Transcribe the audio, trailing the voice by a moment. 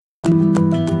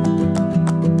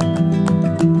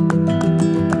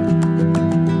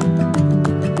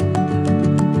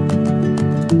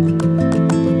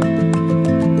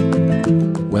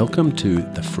Welcome to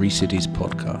the Free Cities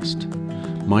podcast.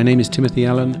 My name is Timothy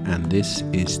Allen, and this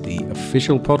is the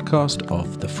official podcast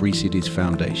of the Free Cities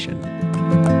Foundation.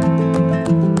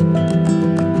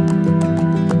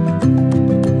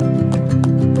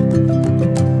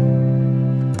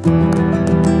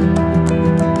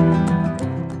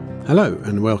 Hello,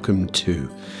 and welcome to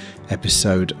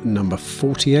episode number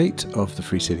 48 of the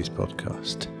Free Cities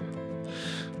podcast.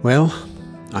 Well,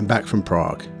 I'm back from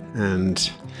Prague, and,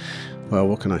 well,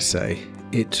 what can I say?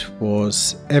 It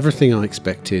was everything I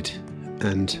expected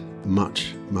and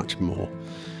much, much more.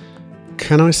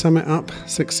 Can I sum it up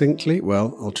succinctly?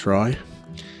 Well, I'll try.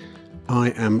 I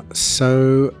am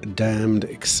so damned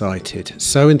excited,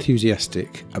 so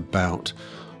enthusiastic about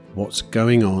what's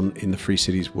going on in the Free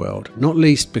Cities world, not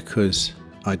least because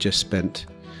I just spent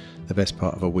the best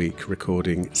part of a week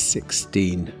recording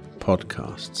 16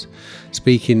 podcasts,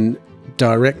 speaking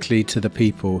directly to the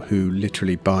people who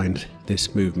literally bind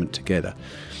this movement together.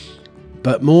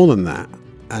 But more than that,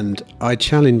 and I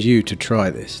challenge you to try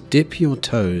this, dip your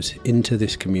toes into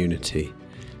this community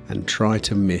and try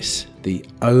to miss the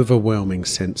overwhelming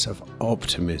sense of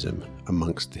optimism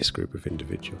amongst this group of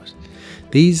individuals.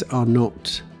 These are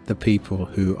not the people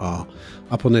who are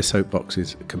up on their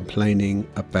soapboxes complaining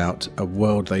about a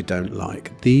world they don't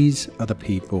like. These are the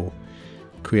people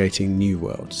creating new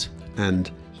worlds,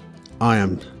 and I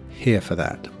am here for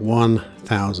that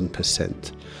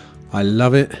 1000%. I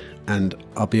love it, and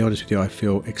I'll be honest with you, I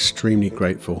feel extremely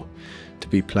grateful to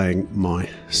be playing my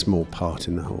small part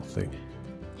in the whole thing.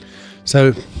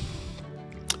 So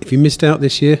if you missed out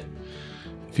this year,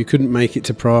 if you couldn't make it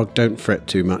to Prague, don't fret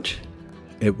too much.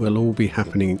 It will all be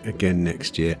happening again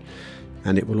next year,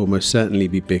 and it will almost certainly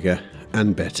be bigger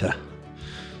and better.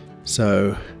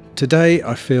 So today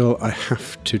I feel I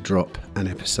have to drop an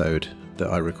episode that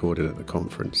I recorded at the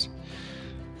conference.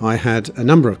 I had a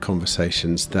number of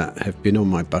conversations that have been on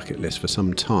my bucket list for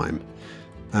some time,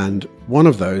 and one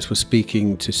of those was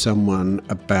speaking to someone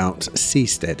about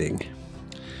seasteading.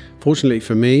 Fortunately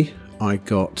for me, I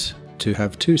got to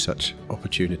have two such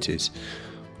opportunities.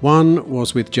 One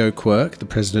was with Joe Quirk, the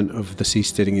president of the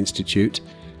Seasteading Institute,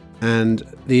 and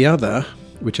the other,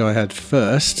 which I had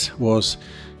first, was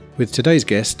with today's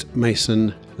guest,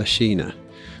 Mason Leschyna,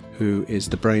 who is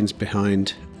the brains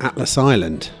behind Atlas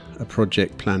Island, a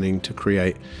project planning to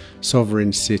create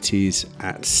sovereign cities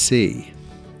at sea.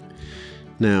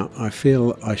 Now, I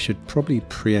feel I should probably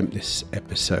preempt this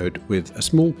episode with a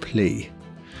small plea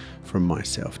from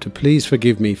myself to please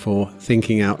forgive me for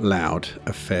thinking out loud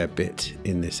a fair bit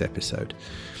in this episode.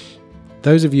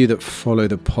 Those of you that follow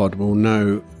the pod will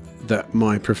know that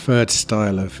my preferred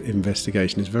style of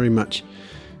investigation is very much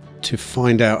to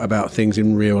find out about things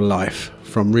in real life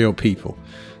from real people,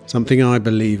 something I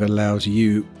believe allows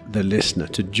you, the listener,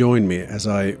 to join me as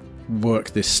I work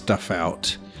this stuff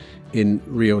out in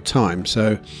real time.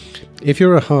 So if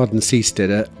you're a hardened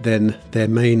seasteader, then there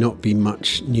may not be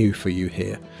much new for you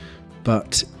here.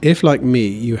 But if, like me,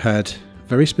 you had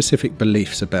very specific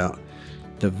beliefs about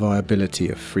the viability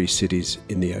of free cities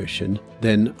in the ocean,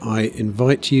 then I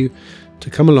invite you to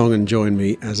come along and join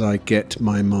me as I get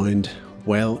my mind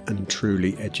well and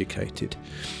truly educated.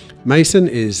 Mason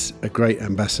is a great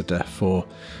ambassador for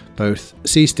both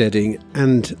seasteading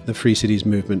and the Free Cities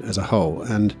movement as a whole,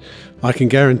 and I can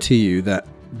guarantee you that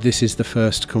this is the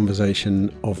first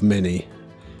conversation of many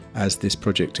as this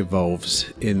project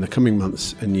evolves in the coming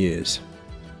months and years.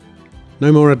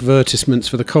 No more advertisements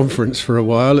for the conference for a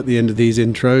while at the end of these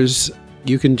intros.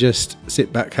 You can just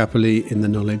sit back happily in the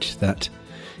knowledge that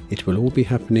it will all be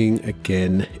happening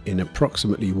again in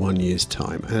approximately 1 year's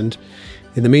time. And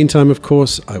in the meantime, of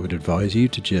course, I would advise you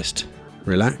to just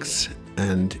relax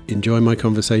and enjoy my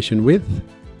conversation with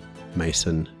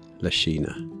Mason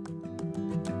Leschyna.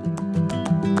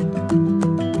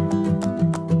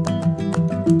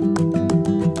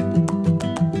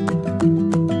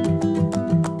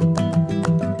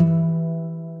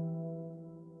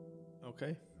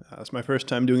 It's my first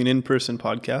time doing an in-person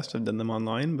podcast. I've done them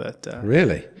online, but...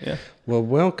 Really? Yeah. Well,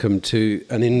 welcome to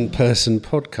an in-person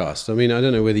podcast. I mean, I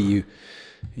don't know whether you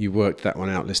worked that one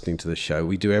out listening to the show.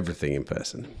 We do everything in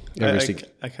person. I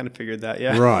kind of figured that,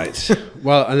 yeah. Right.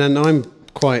 Well, and then I'm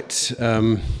quite,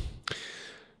 I'm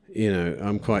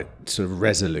quite sort of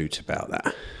resolute about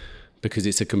that because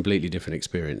it's a completely different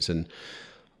experience. And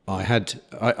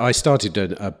I started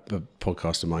a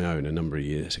podcast of my own a number of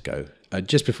years ago,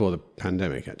 just before the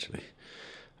pandemic, actually.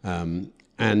 And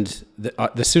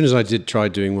as soon as I did try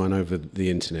doing one over the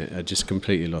internet, I just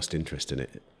completely lost interest in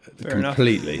it. Fair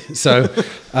completely. Enough. So,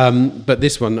 but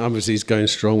this one obviously is going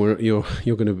strong. You're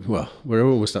going to, well, we're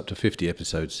almost up to 50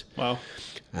 episodes. Wow.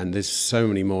 and there's so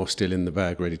many more still in the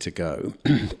bag ready to go.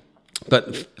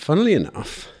 But funnily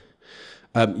enough,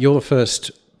 you're the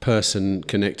first person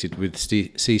connected with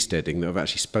Seasteading that I've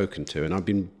actually spoken to, and I've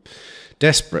been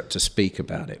desperate to speak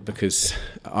about it because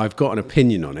I've got an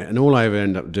opinion on it, and all I ever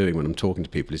end up doing when I'm talking to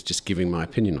people is just giving my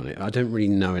opinion on it. I don't really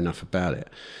know enough about it.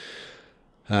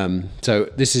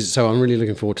 So I'm really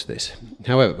looking forward to this.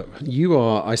 However, you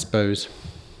are, I suppose,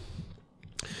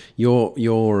 your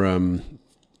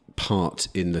part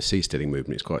in the seasteading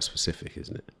movement is quite specific,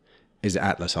 isn't it? Is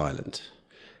Atlas Island?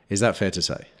 Is that fair to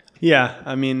say? Yeah,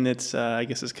 I mean, it's I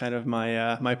guess it's kind of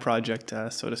my project,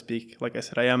 so to speak. Like I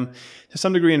said, I am to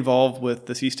some degree involved with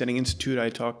the Seasteading Institute. I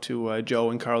talk to Joe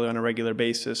and Carly on a regular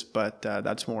basis, but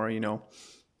that's more,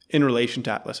 in relation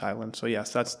to Atlas Island. So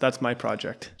yes, that's my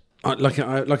project. Like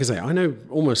I say, I know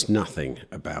almost nothing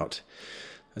about.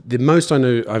 The most I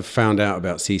know I've found out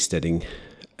about seasteading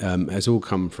has all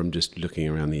come from just looking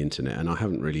around the internet, and I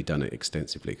haven't really done it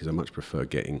extensively because I much prefer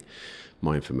getting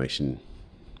my information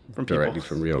directly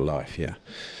from real life. Yeah.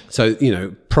 So,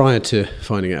 prior to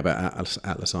finding out about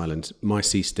Atlas Island, my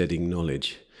seasteading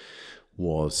knowledge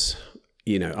was,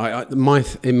 in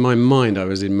my mind, I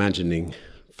was imagining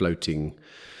floating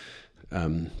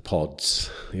pods,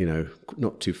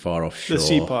 not too far offshore. The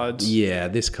sea pods. Yeah,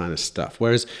 this kind of stuff.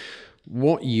 Whereas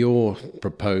what you're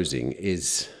proposing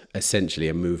is essentially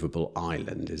a movable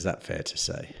island. Is that fair to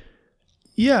say?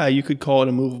 Yeah, you could call it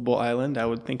a movable island. I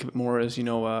would think of it more as,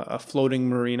 a floating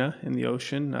marina in the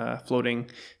ocean, a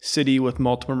floating city with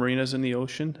multiple marinas in the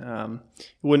ocean. It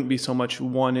wouldn't be so much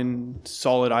one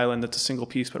solid island that's a single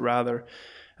piece, but rather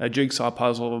a jigsaw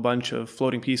puzzle of a bunch of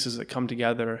floating pieces that come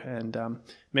together and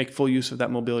make full use of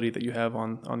that mobility that you have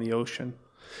on the ocean.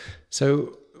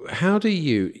 So how do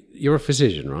you're a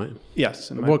physician, right?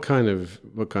 Yes.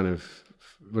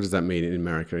 What does that mean in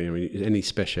America? Any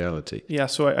speciality? Yeah,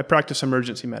 so I practice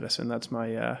emergency medicine. That's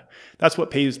that's what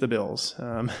pays the bills.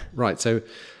 Right. So,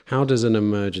 how does an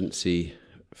emergency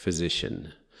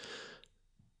physician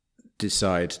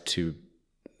decide to,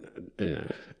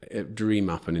 dream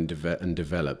up and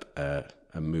develop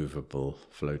a movable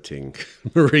floating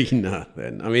marina?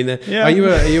 Then, I mean, yeah. Are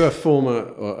you a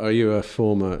former?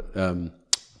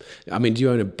 Do you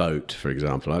own a boat, for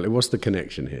example? What's the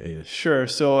connection here? Sure.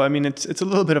 So, it's a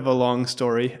little bit of a long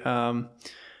story.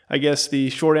 I guess the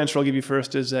short answer I'll give you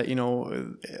first is that,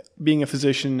 being a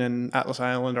physician and Atlas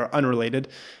Island are unrelated.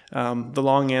 The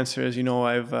long answer is,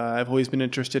 I've always been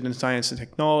interested in science and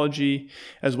technology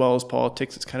as well as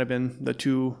politics. It's kind of been the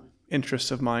two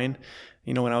interests of mine.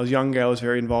 When I was younger, I was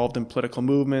very involved in political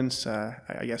movements.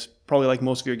 I guess probably like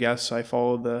most of your guests, I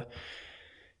followed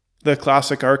the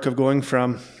classic arc of going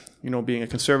from, being a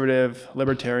conservative,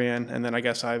 libertarian, and then I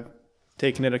guess I've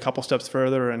taken it a couple steps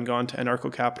further and gone to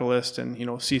anarcho-capitalist, and,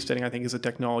 seasteading, I think, is a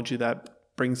technology that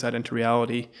brings that into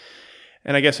reality.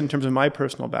 And I guess in terms of my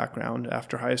personal background,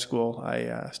 after high school,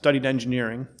 I studied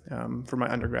engineering for my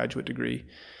undergraduate degree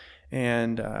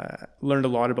and learned a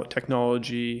lot about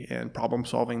technology and problem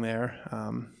solving there,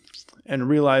 and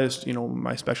realized,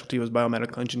 my specialty was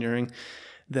biomedical engineering,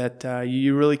 that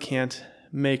you really can't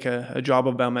make a job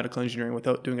of biomedical engineering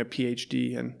without doing a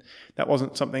PhD, and that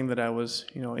wasn't something that I was,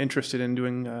 interested in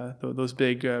doing those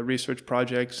big research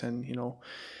projects, and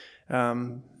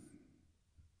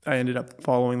I ended up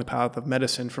following the path of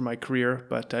medicine for my career,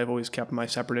 but I've always kept my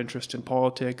separate interest in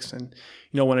politics, and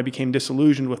when I became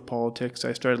disillusioned with politics,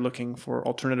 I started looking for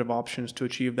alternative options to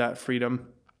achieve that freedom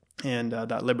and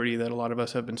that liberty that a lot of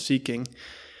us have been seeking.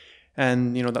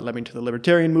 And, that led me to the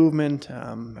libertarian movement.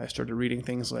 I started reading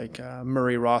things like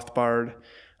Murray Rothbard.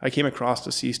 I came across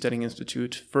the Seasteading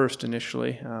Institute first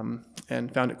initially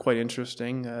and found it quite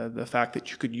interesting, the fact that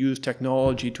you could use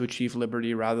technology to achieve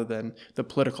liberty rather than the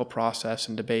political process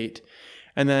and debate.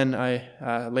 And then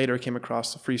I later came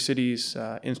across the Free Cities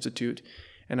Institute,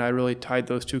 and I really tied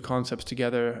those two concepts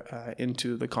together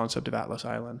into the concept of Atlas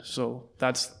Island. So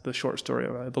that's the short story,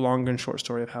 the long and short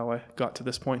story of how I got to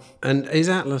this point. And is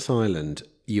Atlas Island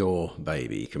your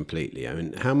baby completely?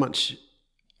 How much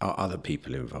are other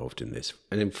people involved in this?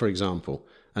 And then, for example,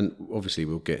 and obviously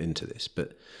we'll get into this,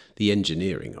 but the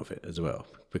engineering of it as well,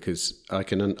 because I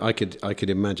could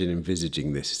imagine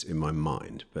envisaging this in my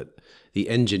mind, but the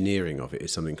engineering of it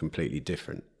is something completely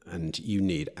different. And you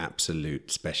need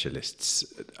absolute specialists,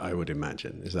 I would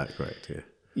imagine. Is that correct? Yeah.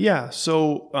 Yeah.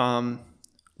 So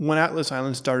when Atlas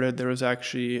Island started, there was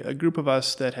actually a group of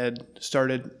us that had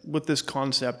started with this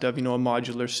concept of, a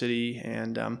modular city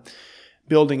and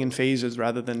building in phases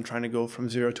rather than trying to go from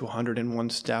 0 to 100 in one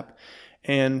step.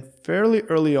 And fairly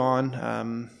early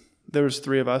on, there was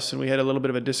three of us, and we had a little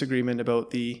bit of a disagreement about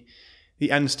the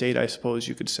end state, I suppose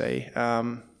you could say.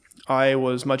 I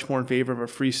was much more in favor of a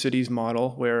free cities model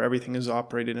where everything is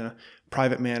operated in a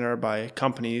private manner by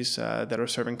companies that are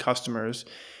serving customers.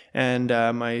 And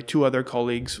my two other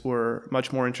colleagues were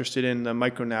much more interested in the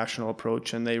micronational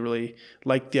approach, and they really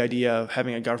liked the idea of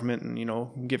having a government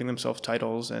and, giving themselves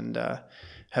titles and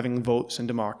having votes and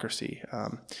democracy.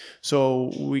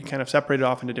 So we kind of separated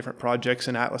off into different projects,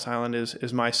 and Atlas Island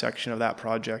is my section of that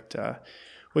project,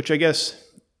 which I guess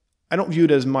I don't view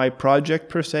it as my project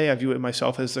per se. I view it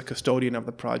myself as the custodian of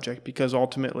the project, because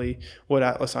ultimately what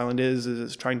Atlas Island is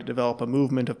it's trying to develop a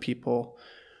movement of people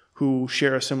who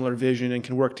share a similar vision and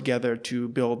can work together to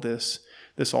build this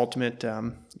ultimate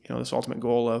this ultimate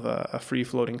goal of a free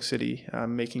floating city,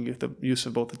 making use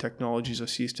of both the technologies of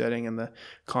seasteading and the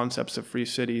concepts of free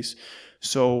cities.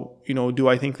 So do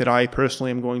I think that I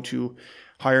personally am going to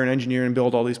hire an engineer and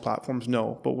build all these platforms?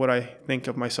 No. But what I think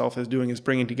of myself as doing is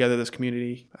bringing together this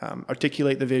community,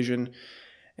 articulate the vision,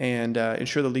 and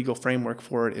ensure the legal framework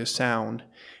for it is sound.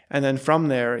 And then from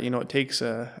there, it takes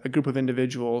a group of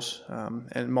individuals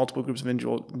and multiple groups of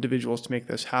individuals to make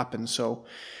this happen. So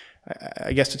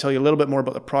I guess to tell you a little bit more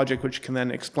about the project, which can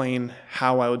then explain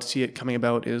how I would see it coming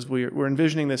about, is we're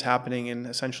envisioning this happening in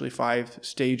essentially 5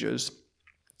 stages,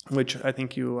 which I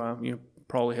think you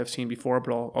probably have seen before,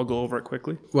 but I'll go over it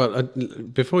quickly. Well,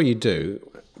 before you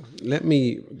do, let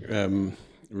me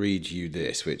read you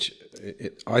this, which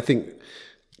I think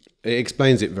it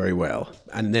explains it very well,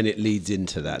 and then it leads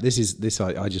into that.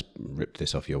 I just ripped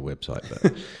this off your website,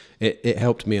 but it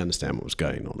helped me understand what was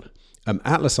going on.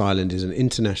 Atlas Island is an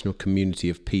international community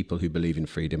of people who believe in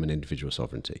freedom and individual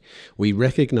sovereignty. We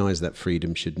recognise that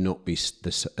freedom should not be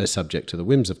subject to the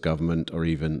whims of government or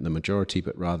even the majority,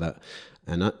 but rather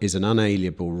is an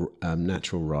unalienable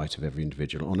natural right of every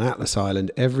individual. On Atlas Island,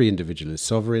 every individual is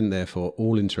sovereign, therefore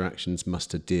all interactions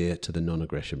must adhere to the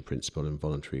non-aggression principle and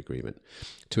voluntary agreement.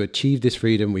 To achieve this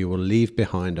freedom, we will leave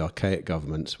behind archaic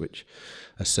governments which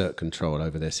assert control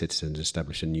over their citizens,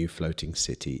 establish a new floating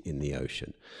city in the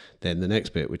ocean. Then the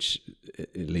next bit, which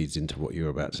it leads into what you were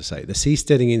about to say. The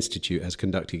Seasteading Institute has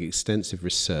conducted extensive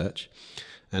research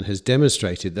and has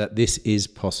demonstrated that this is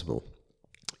possible,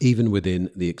 even within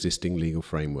the existing legal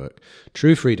framework.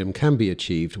 True freedom can be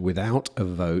achieved without a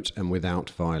vote and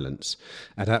without violence.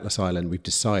 At Atlas Island, we've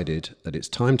decided that it's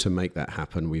time to make that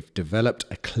happen. We've developed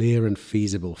a clear and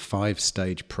feasible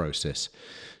 5-stage process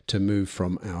to move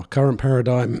from our current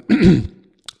paradigm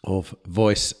of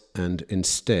voice and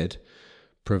instead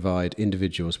provide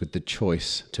individuals with the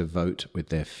choice to vote with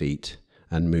their feet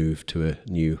and move to a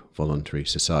new voluntary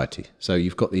society. So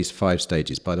you've got these 5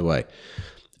 stages. By the way,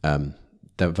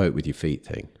 the vote with your feet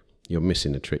thing, you're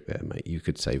missing a trick there, mate. You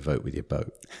could say vote with your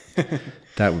boat.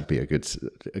 That would be a good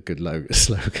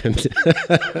slogan.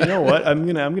 You know what? I'm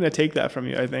gonna take that from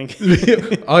you, I think.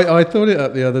 I thought it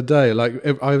up the other day. Like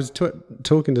I was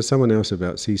talking to someone else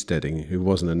about seasteading who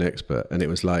wasn't an expert, and it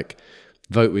was like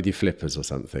vote with your flippers or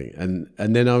something.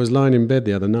 And then I was lying in bed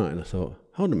the other night, and I thought,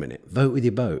 hold a minute, vote with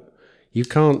your boat. You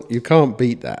can't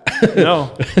beat that.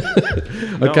 No.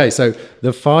 Okay, so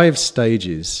the 5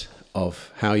 stages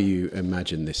of how you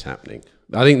imagine this happening.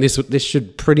 I think this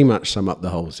should pretty much sum up the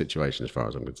whole situation as far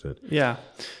as I'm concerned. Yeah.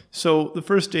 So the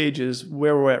first stage is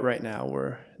where we're at right now.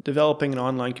 We're developing an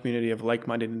online community of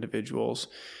like-minded individuals,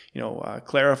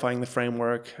 clarifying the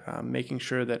framework, making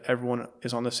sure that everyone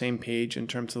is on the same page in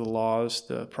terms of the laws,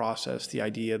 the process, the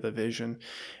idea, the vision.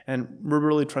 And we're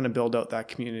really trying to build out that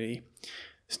community.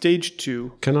 Stage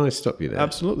 2. Can I stop you there?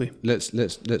 Absolutely.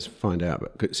 Let's find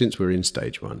out. But since we're in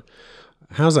stage 1,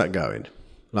 how's that going?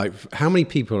 Like, how many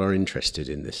people are interested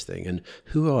in this thing, and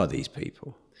who are these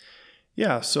people?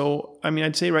 Yeah, so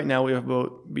I'd say right now we have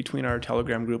about, between our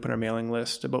Telegram group and our mailing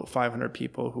list, about 500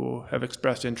 people who have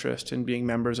expressed interest in being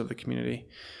members of the community.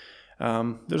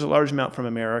 There's a large amount from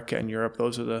America and Europe.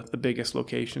 Those are the biggest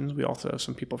locations. We also have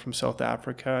some people from South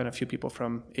Africa and a few people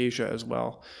from Asia as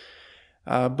well.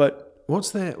 But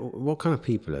what kind of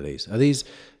people are these? Are these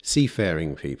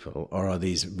seafaring people, or are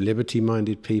these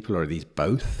liberty-minded people, or are these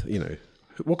both?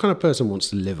 What kind of person wants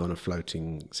to live on a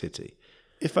floating city?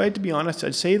 If I had to be honest,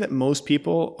 I'd say that most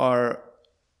people are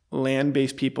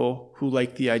land-based people who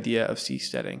like the idea of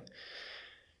seasteading.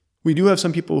 We do have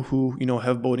some people who,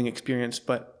 have boating experience,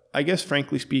 but I guess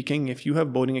frankly speaking, if you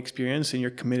have boating experience and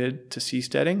you're committed to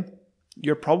seasteading,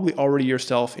 you're probably already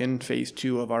yourself in phase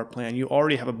 2 of our plan. You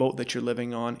already have a boat that you're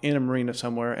living on in a marina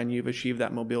somewhere, and you've achieved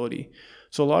that mobility.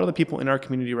 So a lot of the people in our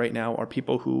community right now are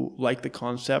people who like the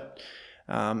concept,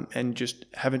 and just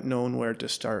haven't known where to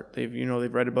start. They've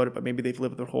read about it, but maybe they've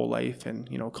lived their whole life in,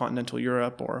 continental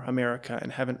Europe or America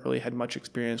and haven't really had much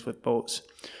experience with boats.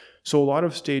 So a lot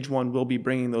of stage 1 will be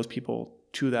bringing those people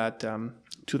to that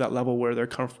level where they're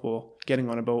comfortable getting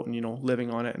on a boat and,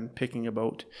 living on it and picking a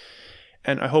boat.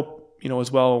 And I hope,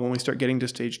 as well, when we start getting to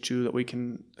stage 2, that we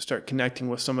can start connecting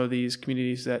with some of these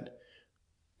communities that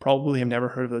probably have never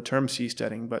heard of the term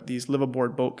seasteading, but these live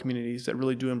aboard boat communities that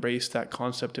really do embrace that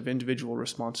concept of individual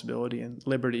responsibility and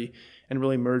liberty and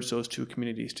really merge those two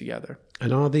communities together.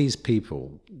 And are these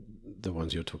people, the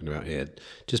ones you're talking about here,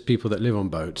 just people that live on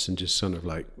boats and just sort of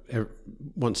like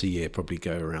once a year probably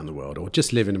go around the world, or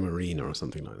just live in a marina or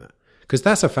something like that? Because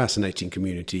that's a fascinating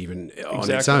community even on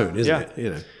its own, isn't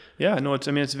it? Yeah, no,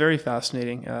 it's very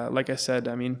fascinating. Like I said,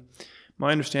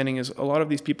 my understanding is a lot of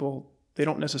these people, they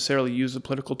don't necessarily use the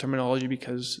political terminology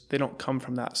because they don't come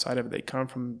from that side of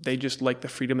it. They just like the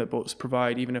freedom that boats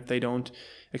provide, even if they don't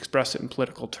express it in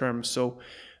political terms. So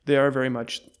they are very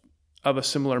much of a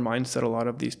similar mindset, a lot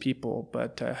of these people,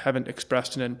 but haven't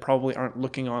expressed it and probably aren't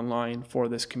looking online for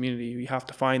this community. You have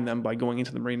to find them by going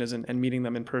into the marinas and meeting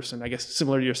them in person. I guess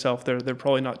similar to yourself, they're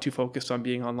probably not too focused on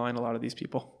being online, a lot of these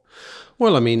people.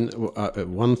 Well,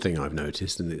 one thing I've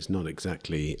noticed, and it's not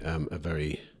exactly a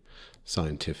very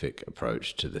scientific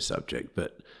approach to the subject,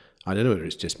 but I don't know whether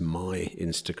it's just my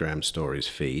Instagram stories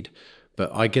feed,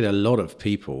 but I get a lot of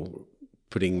people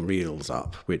putting reels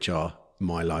up, which are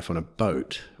my life on a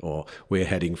boat, or we're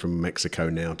heading from Mexico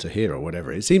now to here, or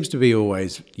whatever. It seems to be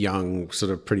always young,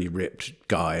 sort of pretty ripped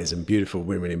guys and beautiful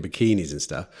women in bikinis and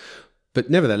stuff. But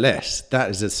nevertheless, that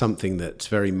is something that's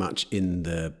very much in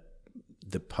the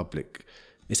public.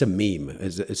 It's a meme.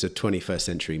 It's a 21st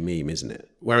century meme, isn't it?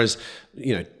 Whereas,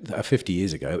 50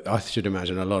 years ago, I should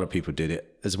imagine a lot of people did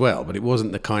it as well, but it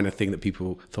wasn't the kind of thing that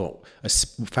people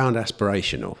found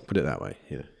aspirational, put it that way.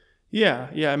 Yeah.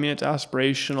 It's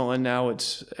aspirational, and now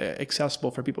it's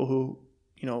accessible for people who,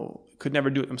 could never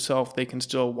do it themselves. They can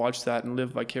still watch that and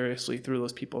live vicariously through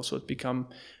those people. So it's become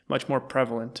much more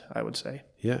prevalent, I would say.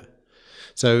 Yeah.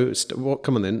 So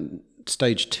come on then.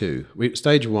 Stage 2.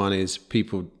 Stage 1 is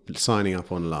people signing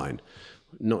up online,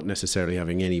 not necessarily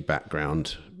having any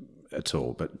background at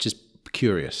all, but just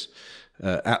curious,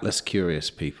 Atlas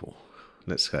curious people,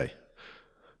 let's say.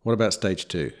 What about stage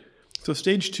 2? So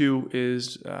stage 2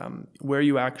 is where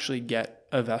you actually get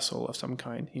a vessel of some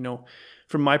kind.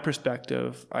 From my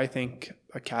perspective, I think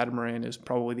a catamaran is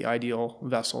probably the ideal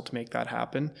vessel to make that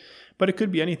happen. But it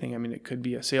could be anything. It could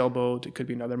be a sailboat, it could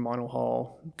be another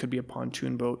monohull, it could be a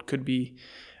pontoon boat, it could be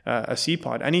a sea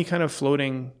pod, any kind of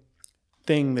floating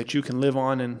thing that you can live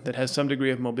on and that has some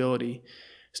degree of mobility.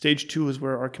 Stage 2 is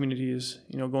where our community is,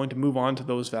 going to move on to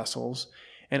those vessels.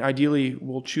 And ideally,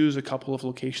 we'll choose a couple of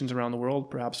locations around the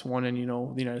world, perhaps one in, the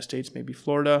United States, maybe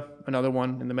Florida, another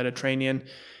one in the Mediterranean,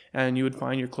 and you would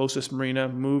find your closest marina,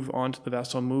 move onto the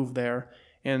vessel, move there,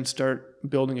 and start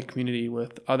building a community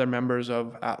with other members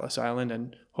of Atlas Island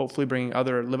and hopefully bringing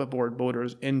other live-aboard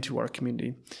boaters into our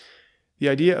community. The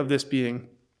idea of this being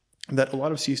that a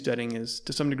lot of seasteading is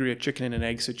to some degree a chicken and an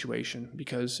egg situation,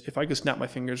 because if I could snap my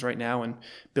fingers right now and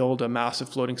build a massive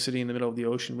floating city in the middle of the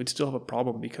ocean, we'd still have a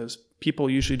problem because people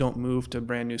usually don't move to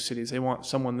brand new cities. They want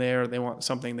someone there, they want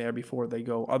something there before they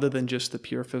go, other than just the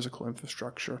pure physical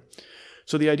infrastructure.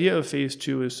 So the idea of phase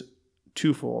 2 is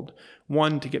twofold.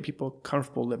 1, to get people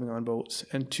comfortable living on boats,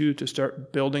 and 2, to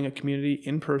start building a community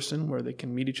in person where they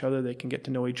can meet each other, they can get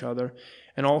to know each other,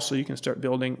 and also you can start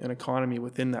building an economy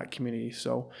within that community.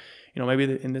 So,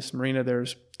 maybe in this marina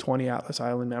there's 20 Atlas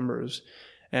Island members,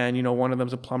 and one of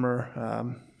them's a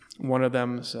plumber, one of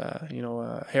them's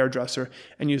a hairdresser,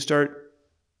 and you start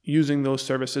using those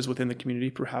services within the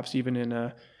community, perhaps even in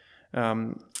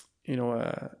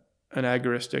an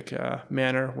agoristic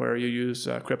manner where you use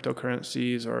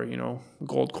cryptocurrencies or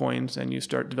gold coins, and you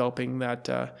start developing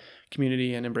that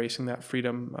community and embracing that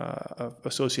freedom of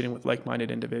associating with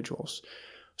like-minded individuals.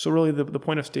 So really the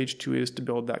point of stage 2 is to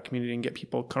build that community and get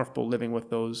people comfortable living with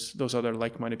those other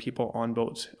like-minded people on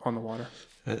boats on the water.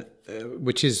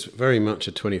 Which is very much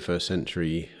a 21st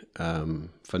century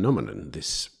phenomenon,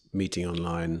 this meeting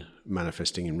online,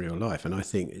 manifesting in real life. And I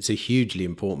think it's a hugely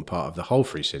important part of the whole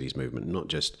Free Cities movement, not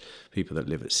just people that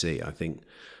live at sea. I think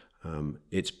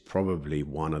it's probably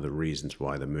one of the reasons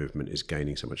why the movement is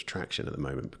gaining so much traction at the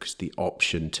moment, because the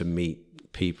option to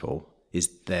meet people is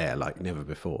there like never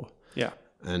before. Yeah.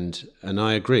 And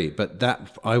I agree, but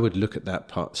that I would look at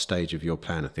that stage of your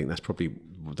plan. I think that's probably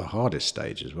the hardest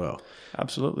stage as well.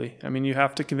 Absolutely. You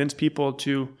have to convince people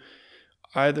to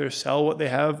either sell what they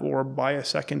have or buy a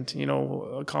second,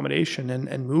 accommodation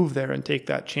and move there and take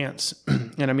that chance.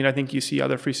 And I think you see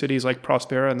other free cities like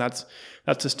Prospera, and that's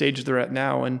the stage they're at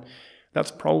now. And that's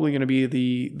probably going to be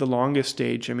the longest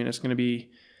stage. It's going to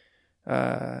be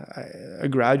a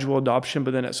gradual adoption,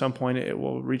 but then at some point it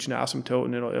will reach an asymptote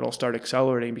and it'll start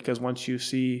accelerating, because once you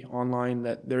see online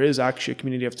that there is actually a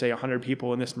community of, say, 100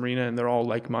 people in this marina and they're all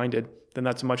like-minded, then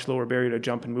that's a much lower barrier to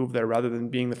jump and move there, rather than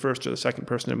being the first or the second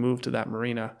person to move to that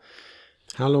marina.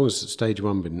 How long has Stage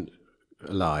 1 been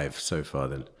alive so far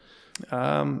then?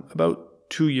 About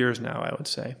 2 years now, I would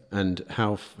say. And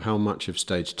how much of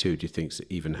Stage 2 do you think is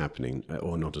even happening,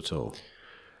 or not at all?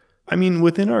 I mean,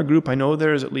 within our group, I know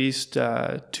there's at least 2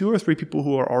 or 3 people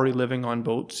who are already living on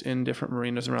boats in different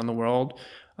marinas around the world.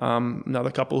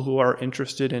 Another couple who are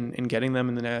interested in getting them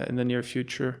in the near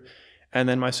future. And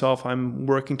then myself, I'm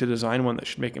working to design one that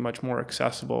should make it much more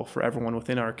accessible for everyone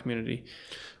within our community.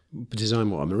 Design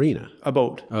what, a marina? A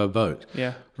boat. Oh, a boat.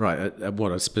 Yeah. Right. A boat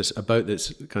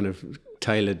that's kind of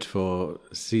tailored for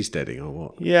seasteading, or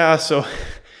what? Yeah. So,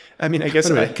 I mean, I guess.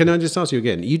 Can I just ask you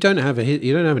again? You don't have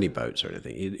any boats or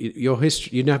anything.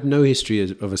 You have no history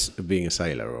of being a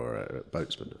sailor or a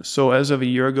boatsman. So as of a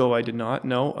year ago, I did not.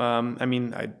 No. I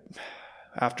mean,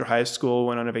 after high school,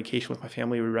 went on a vacation with my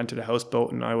family. We rented a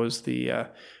houseboat, and I was the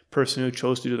person who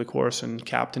chose to do the course and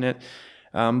captain it.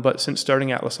 But since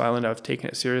starting Atlas Island, I've taken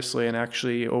it seriously, and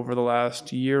actually over the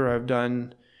last year, I've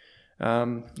done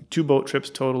 2 boat trips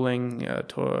totaling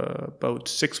about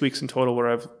 6 weeks in total, where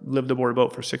I've lived aboard a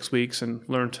boat for 6 weeks and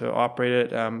learned to operate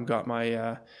it. Got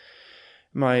my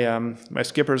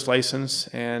skipper's license,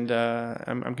 and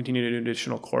I'm continuing to do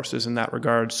additional courses in that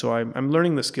regard. So I'm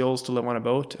learning the skills to live on a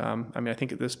boat. I mean, I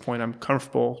think at this point I'm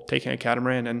comfortable taking a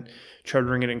catamaran and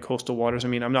chartering it in coastal waters. I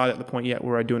mean, I'm not at the point yet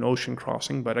where I do an ocean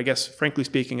crossing, but I guess, frankly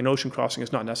speaking, an ocean crossing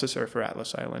is not necessary for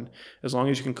Atlas Island. As long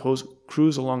as you can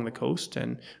cruise along the coast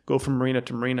and go from marina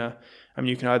to marina. I mean,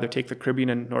 you can either take the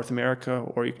Caribbean in North America,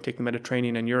 or you can take the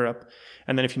Mediterranean in Europe.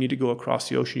 And then if you need to go across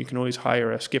the ocean, you can always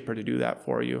hire a skipper to do that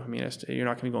for you. I mean, you're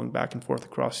not going to be going back and forth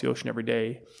across the ocean every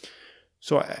day.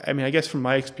 So, I mean, I guess from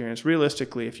my experience,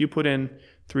 realistically, if you put in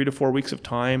 3 to 4 weeks of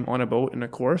time on a boat in a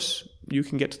course, you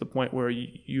can get to the point where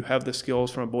you have the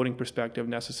skills from a boating perspective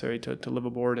necessary to live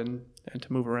aboard and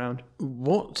to move around.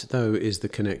 What, though, is the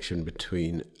connection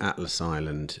between Atlas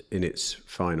Island in its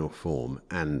final form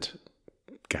and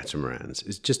catamarans?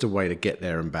 It's just a way to get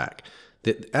there and back.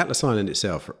 The Atlas Island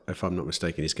itself, if I'm not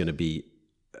mistaken, is going to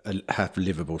have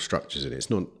livable structures in it.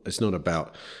 It's not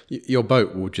about your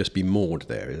boat will just be moored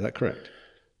there. Is that correct?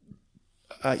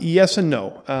 Yes and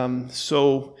no.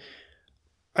 So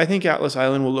I think Atlas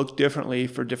Island will look differently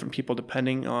for different people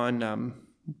depending on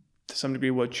to some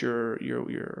degree what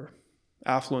your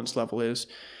affluence level is.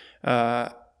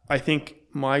 I think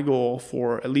my goal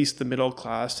for at least the middle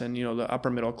class and the upper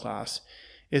middle class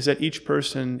is that each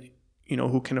person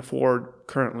who can afford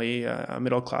currently a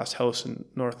middle class house in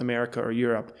North America or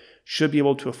Europe should be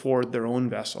able to afford their own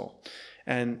vessel.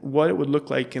 And what it would look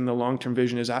like in the long-term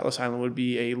vision is Atlas Island would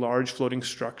be a large floating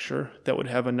structure that would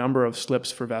have a number of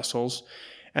slips for vessels.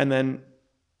 And then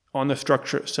on the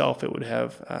structure itself, it would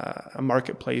have a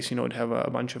marketplace, it would have a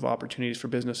bunch of opportunities for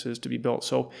businesses to be built.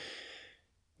 So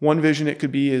one vision it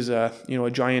could be is a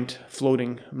giant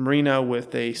floating marina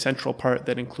with a central part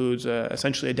that includes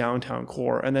essentially a downtown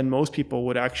core, and then most people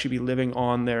would actually be living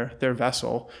on their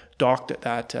vessel docked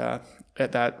at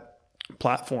that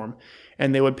platform,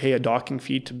 and they would pay a docking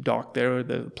fee to dock there.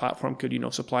 The platform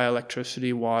could supply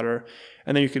electricity, water,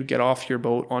 and then you could get off your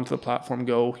boat onto the platform,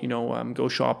 go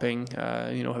shopping,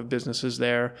 have businesses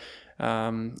there,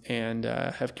 and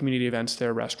have community events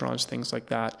there, restaurants, things like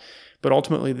that. But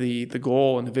ultimately, the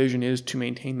goal and the vision is to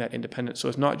maintain that independence. So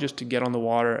it's not just to get on the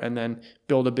water and then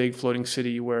build a big floating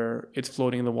city where it's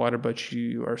floating in the water, but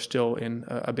you are still in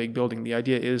a big building. The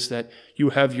idea is that you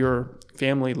have your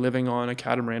family living on a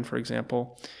catamaran, for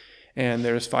example, and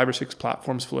there's 5 or 6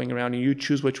 platforms floating around, and you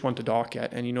choose which one to dock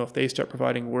at. And if they start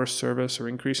providing worse service or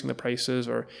increasing the prices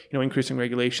or increasing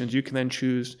regulations, you can then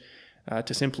choose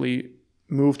to simply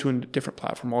move to a different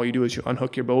platform. All you do is you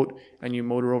unhook your boat and you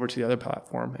motor over to the other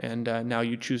platform, and now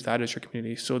you choose that as your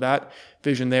community. So that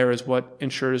vision there is what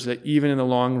ensures that even in the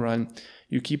long run,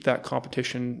 you keep that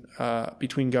competition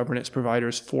between governance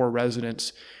providers for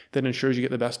residents that ensures you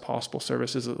get the best possible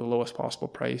services at the lowest possible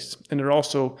price. And it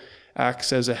also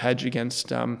acts as a hedge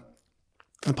against a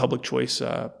public choice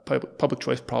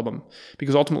problem,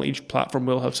 because ultimately each platform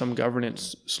will have some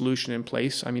governance solution in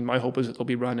place. I mean, my hope is that they'll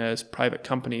be run as private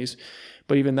companies,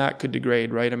 but even that could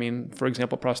degrade, right? I mean, for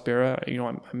example, Prospera,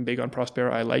 I'm big on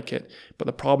Prospera. I like it, but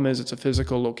the problem is it's a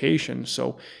physical location.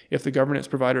 So if the governance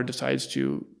provider decides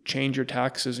to change your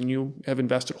taxes and you have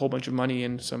invested a whole bunch of money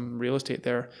in some real estate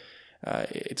there,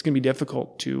 it's going to be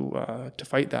difficult to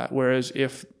fight that. Whereas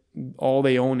if all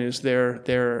they own is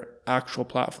their actual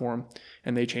platform,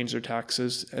 and they change their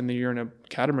taxes, and then you're in a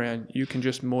catamaran, you can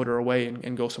just motor away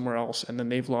and go somewhere else, and then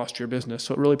they've lost your business.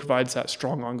 So it really provides that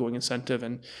strong ongoing incentive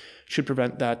and should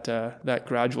prevent that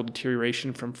gradual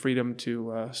deterioration from freedom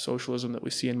to socialism that we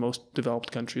see in most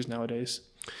developed countries nowadays.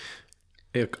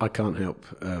 I can't help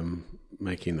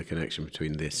making the connection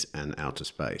between this and outer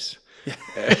space. Yeah.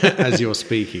 As you're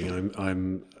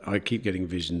speaking, I keep getting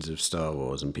visions of Star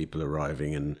Wars and people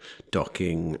arriving and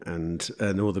docking, and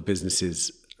all the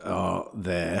businesses are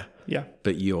there. Yeah.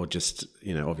 But you're just,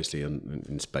 obviously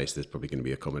in space there's probably going to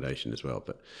be accommodation as well.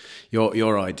 But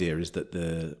your idea is that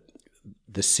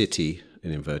the city,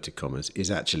 in inverted commas, is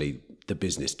actually the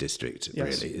business district,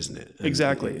 yes. Really, isn't it?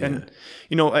 Exactly. And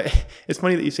it's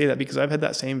funny that you say that, because I've had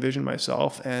that same vision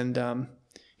myself. And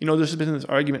there's been this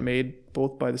argument made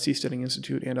both by the Seasteading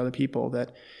Institute and other people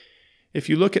that if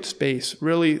you look at space,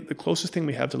 really the closest thing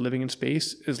we have to living in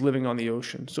space is living on the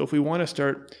ocean. So if we want to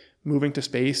start moving to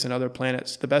space and other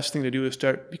planets, the best thing to do is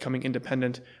start becoming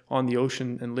independent on the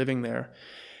ocean and living there.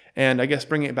 And I guess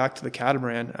bringing it back to the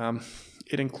catamaran,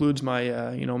 it includes my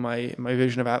my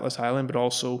vision of Atlas Island, but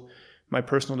also my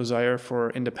personal desire for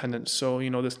independence. So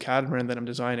this catamaran that I'm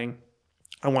designing,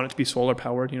 I want it to be solar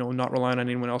powered, not relying on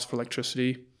anyone else for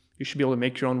electricity. You should be able to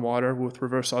make your own water with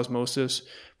reverse osmosis,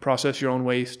 process your own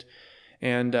waste,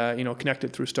 and connect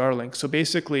it through Starlink. So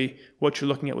basically what you're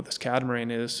looking at with this catamaran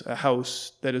is a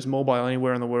house that is mobile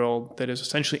anywhere in the world, that is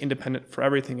essentially independent for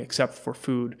everything except for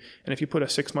food. And if you put a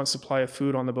 6-month supply of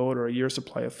food on the boat or a year's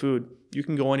supply of food, you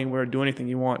can go anywhere, do anything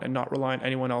you want, and not rely on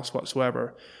anyone else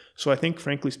whatsoever. So I think,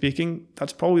 frankly speaking,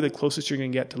 that's probably the closest you're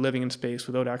going to get to living in space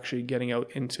without actually getting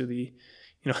out into the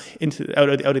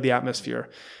out of the atmosphere.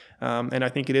 And I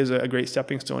think it is a great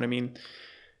stepping stone. I mean,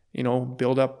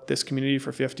 build up this community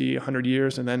for 50, 100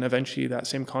 years, and then eventually that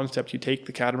same concept, you take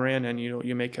the catamaran and,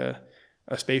 you make a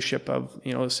spaceship of,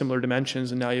 similar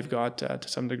dimensions, and now you've got, to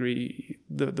some degree,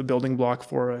 the building block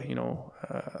for,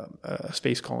 a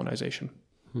space colonization.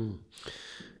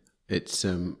 It's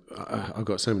I've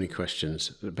got so many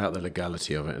questions about the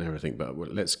legality of it and everything, but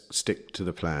let's stick to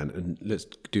the plan and let's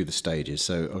do the stages.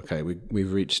 So, okay,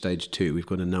 we've reached stage 2. We've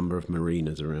got a number of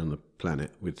marinas around the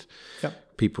planet with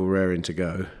people raring to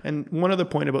go. And one other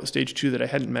point about stage 2 that I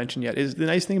hadn't mentioned yet is the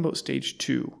nice thing about stage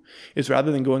 2 is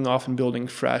rather than going off and building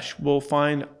fresh, we'll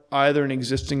find either an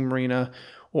existing marina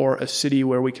or a city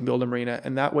where we can build a marina.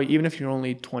 And that way, even if you're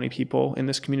only 20 people in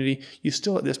this community, you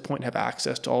still at this point have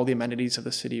access to all the amenities of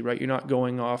the city, right? You're not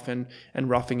going off and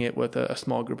roughing it with a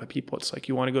small group of people. It's like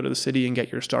you want to go to the city and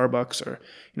get your Starbucks, or,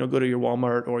 go to your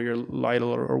Walmart or your Lidl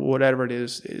or whatever it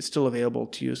is, it's still available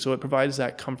to you. So it provides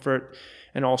that comfort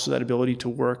and also that ability to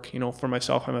work. For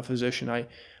myself, I'm a physician.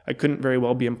 I couldn't very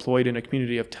well be employed in a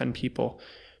community of 10 people.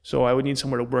 So I would need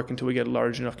somewhere to work until we get a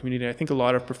large enough community. And I think a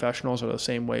lot of professionals are the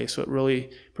same way. So it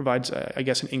really provides, I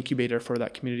guess, an incubator for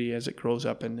that community as it grows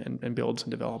up and builds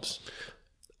and develops.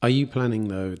 Are you planning,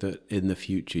 though, that in the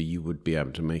future you would be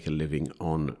able to make a living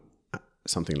on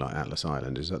something like Atlas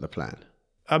Island? Is that the plan?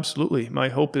 Absolutely. My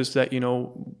hope is that,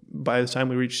 by the time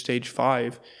we reach stage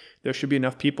 5, there should be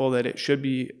enough people that it should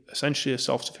be essentially a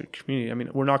self-sufficient community. I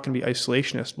mean, we're not going to be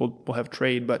isolationist. We'll have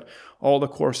trade, but all the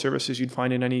core services you'd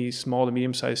find in any small to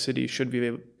medium-sized city should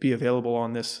be available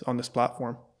on this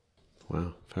platform.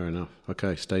 Wow, fair enough.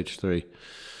 Okay, stage 3.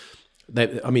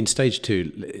 Stage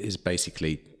 2 is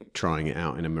basically trying it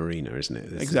out in a marina, isn't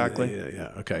it? Exactly.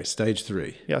 Yeah. Okay, stage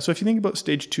 3. Yeah, so if you think about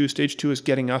stage 2 is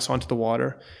getting us onto the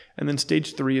water, and then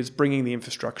stage 3 is bringing the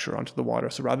infrastructure onto the water.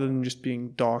 So rather than just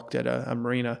being docked at a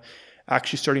marina,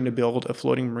 actually starting to build a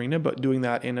floating marina, but doing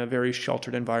that in a very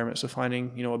sheltered environment. So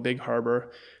finding, a big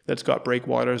harbor that's got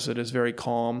breakwaters, that is very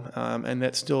calm, and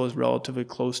that still is relatively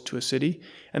close to a city,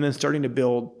 and then starting to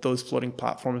build those floating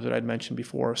platforms that I'd mentioned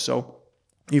before. So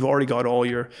you've already got all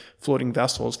your floating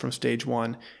vessels from stage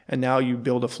 1, and now you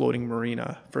build a floating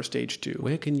marina for stage 2.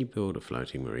 Where can you build a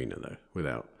floating marina,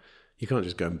 though, you can't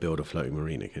just go and build a floating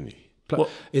marina, can you? Well,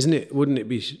 wouldn't it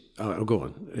be, go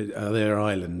on, are there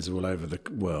islands all over the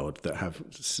world that have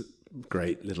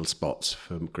great little spots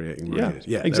for creating marinas?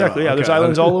 Yeah, exactly. There's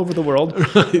islands all over the world.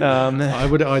 Right.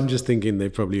 I'm just thinking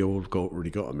they've probably already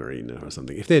got a marina or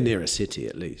something, if they're near a city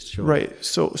at least. Sure. Right.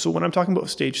 So when I'm talking about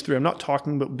stage 3, I'm not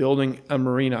talking about building a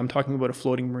marina. I'm talking about a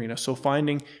floating marina. So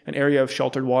finding an area of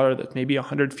sheltered water that's maybe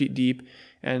 100 feet deep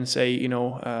and say,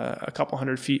 a couple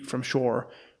hundred feet from shore,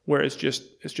 where it's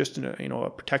just in a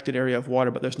protected area of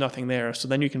water, but there's nothing there. So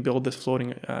then you can build this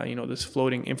floating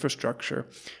infrastructure.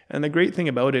 And the great thing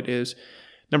about it is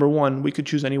number one, we could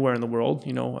choose anywhere in the world,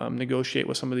 negotiate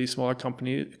with some of these smaller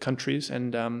countries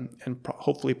and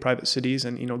hopefully private cities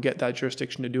and, get that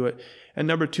jurisdiction to do it. And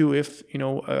number two, if,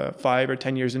 5 or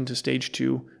 10 years into stage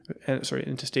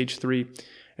three,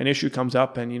 an issue comes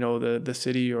up and, the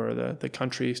city or the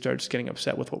country starts getting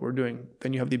upset with what we're doing,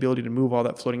 then you have the ability to move all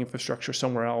that floating infrastructure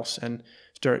somewhere else and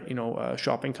start,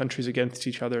 shopping countries against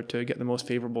each other to get the most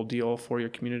favorable deal for your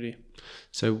community.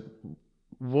 So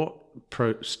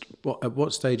at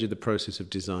what stage of the process of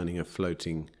designing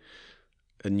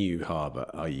a new harbour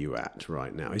are you at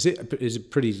right now? Is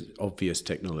it pretty obvious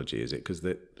technology, is it? Because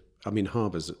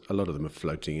harbours, a lot of them are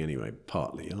floating anyway,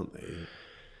 partly, aren't they?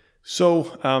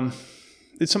 So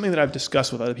it's something that I've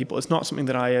discussed with other people. It's not something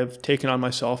that I have taken on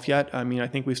myself yet. I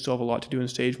think we still have a lot to do in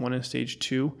stage 1 and stage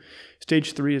 2.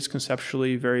 Stage 3 is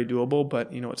conceptually very doable,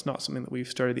 but it's not something that we've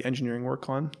started the engineering work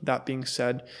on. That being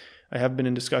said, I have been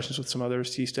in discussions with some other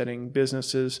seasteading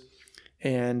businesses,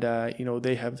 and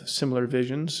they have similar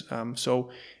visions. So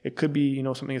it could be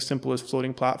something as simple as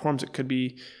floating platforms. It could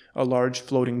be a large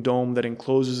floating dome that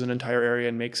encloses an entire area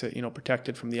and makes it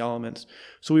protected from the elements.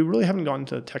 So we really haven't gotten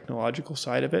to the technological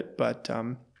side of it, but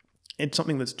it's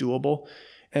something that's doable,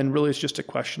 and really it's just a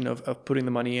question of putting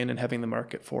the money in and having the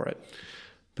market for it.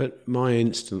 But my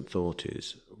instant thought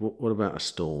is, what about a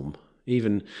storm?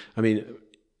 Even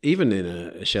in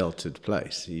a sheltered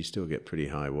place, you still get pretty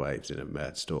high waves in a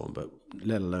bad storm, but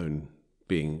let alone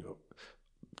being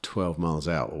 12 miles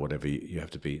out or whatever you have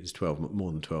to be. It's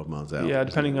more than 12 miles out. Yeah,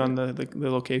 depending on the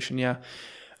location, yeah.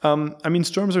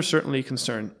 Storms are certainly a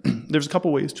concern. There's a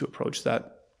couple ways to approach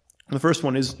that. The first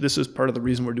one is, this is part of the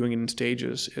reason we're doing it in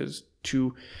stages, is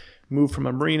to move from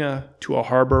a marina to a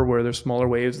harbor where there's smaller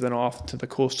waves, then off to the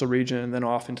coastal region, and then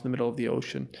off into the middle of the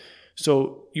ocean.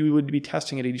 So you would be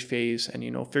testing at each phase and,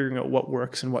 figuring out what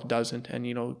works and what doesn't,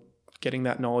 and, getting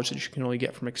that knowledge that you can only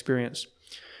get from experience.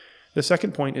 The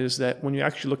second point is that when you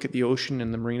actually look at the ocean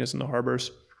and the marinas and the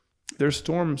harbors, there's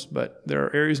storms, but there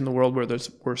are areas in the world where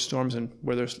there's worse storms and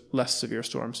where there's less severe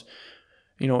storms.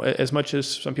 As much as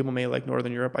some people may like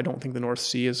Northern Europe, I don't think the North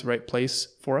Sea is the right place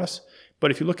for us.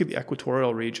 But if you look at the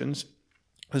equatorial regions,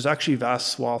 there's actually vast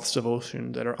swaths of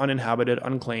ocean that are uninhabited,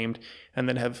 unclaimed, and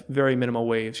that have very minimal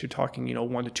waves. You're talking,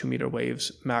 1 to 2 meter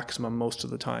waves maximum most of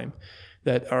the time,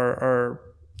 that are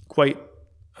quite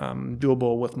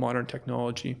doable with modern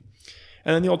technology.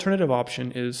 And then the alternative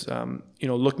option is,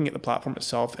 looking at the platform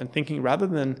itself and thinking, rather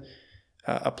than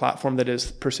a platform that is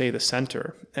per se the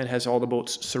center and has all the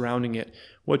boats surrounding it,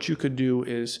 what you could do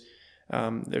is,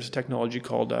 there's a technology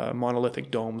called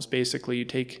monolithic domes. Basically, you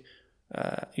take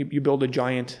you build a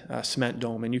giant cement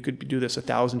dome, and you could do this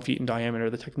 1,000 feet in diameter.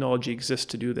 The technology exists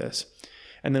to do this.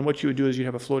 And then what you would do is you'd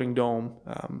have a floating dome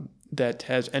that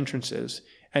has entrances,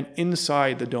 and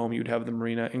inside the dome you'd have the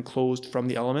marina enclosed from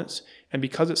the elements. And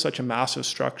because it's such a massive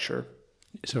structure...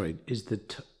 Sorry, is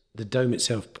the dome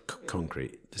itself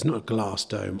concrete? There's not a glass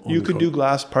dome. You could do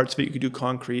glass parts of it. You could do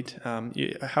concrete.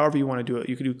 However you want to do it.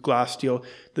 You could do glass, steel.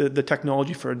 The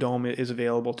technology for a dome is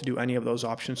available to do any of those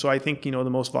options. So I think the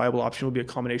most viable option would be a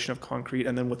combination of concrete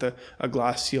and then with a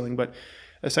glass ceiling. But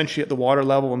essentially at the water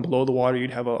level and below the water,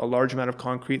 you'd have a large amount of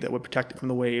concrete that would protect it from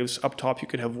the waves. Up top, you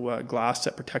could have glass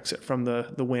that protects it from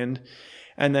the wind.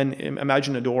 And then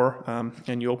imagine a door,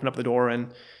 and you open up the door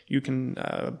and you can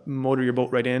motor your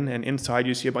boat right in, and inside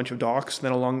you see a bunch of docks.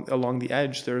 Then along the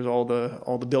edge, there's all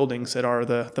the buildings that are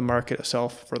the market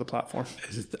itself for the platform.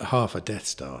 It's half a Death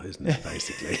Star, isn't it,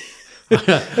 basically?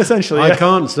 Essentially, I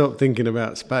can't stop thinking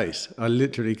about space. I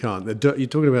literally can't. You're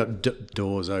talking about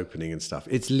doors opening and stuff.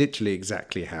 It's literally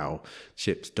exactly how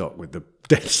ships dock with the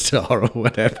Death Star or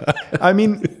whatever.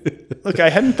 Look, I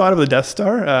hadn't thought of the Death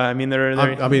Star.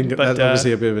 That's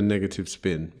obviously a bit of a negative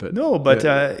spin, but no. But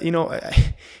yeah.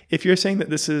 If you're saying that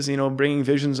this is bringing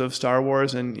visions of Star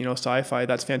Wars and sci-fi,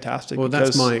 that's fantastic. Well,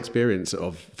 that's my experience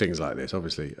of things like this.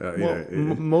 Obviously,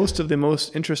 most of the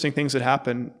most interesting things that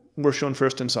happen were shown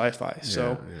first in sci-fi.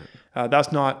 So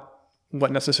that's not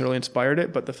what necessarily inspired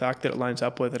it, but the fact that it lines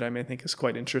up with it, I think is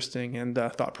quite interesting and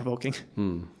thought-provoking.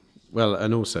 Well,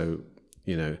 and also,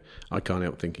 I can't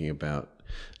help thinking about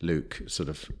Luke sort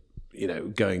of,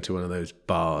 going to one of those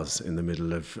bars in the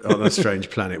middle of on a strange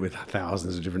planet with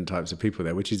thousands of different types of people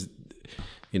there, which is,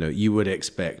 you would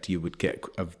expect you would get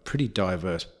a pretty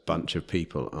diverse bunch of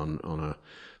people on a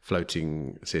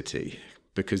floating city,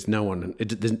 because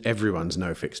everyone's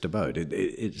no fixed abode.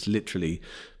 It's literally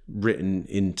written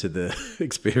into the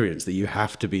experience that you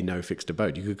have to be no fixed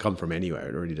abode. You could come from anywhere.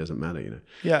 It really doesn't matter,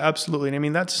 Yeah, absolutely.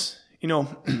 And that's,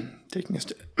 taking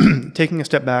a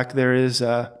step back, there is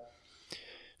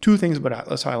two things about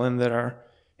Atlas Island that are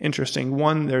interesting.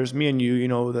 One, there's me and you,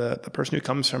 the person who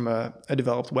comes from a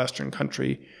developed Western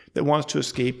country that wants to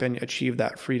escape and achieve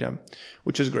that freedom,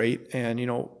 which is great. And,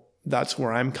 that's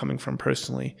where I'm coming from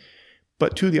personally.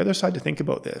 But the other side to think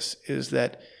about this is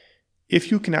that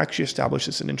if you can actually establish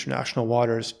this in international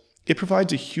waters, it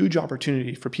provides a huge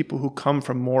opportunity for people who come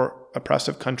from more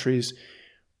oppressive countries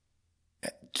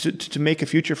to make a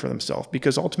future for themselves,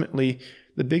 because ultimately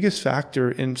the biggest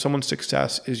factor in someone's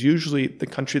success is usually the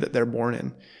country that they're born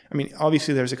in. I mean,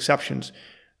 obviously there's exceptions,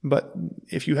 but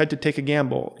if you had to take a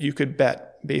gamble, you could bet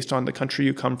based on the country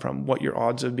you come from, what your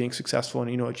odds of being successful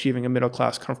and, achieving a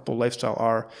middle-class, comfortable lifestyle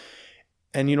are.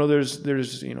 And,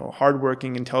 there's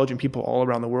hardworking, intelligent people all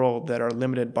around the world that are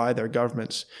limited by their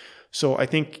governments. So I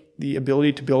think the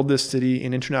ability to build this city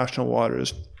in international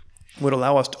waters would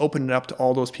allow us to open it up to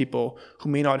all those people who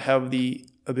may not have the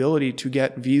ability to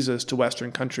get visas to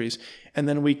Western countries. And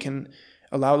then we can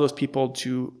allow those people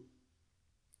to,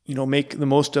 make the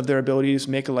most of their abilities,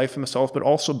 make a life for themselves, but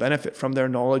also benefit from their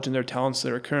knowledge and their talents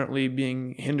that are currently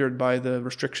being hindered by the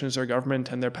restrictions their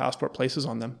government and their passport places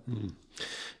on them. Mm.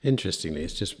 Interestingly,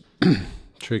 it's just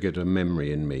triggered a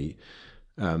memory in me,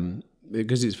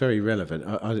 because it's very relevant.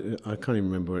 I can't even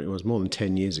remember when it was. More than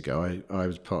 10 years ago, I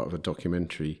was part of a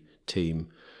documentary team.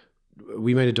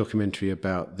 We made a documentary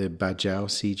about the Bajau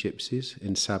Sea Gypsies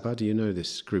in Sabah. Do you know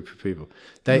this group of people?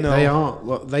 They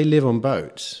live on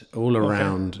boats all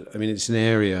around. Okay. I mean, it's an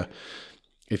area.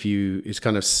 It's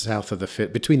kind of south of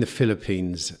between the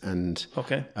Philippines and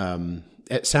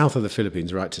south of the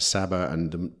Philippines, right to Sabah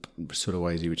and the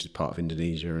Sulawesi, which is part of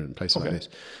Indonesia and places like this.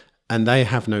 And they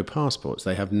have no passports.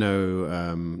 They have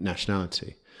no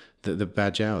nationality. The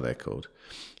Bajau, they're called.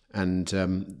 And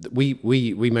we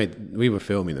were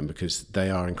filming them because they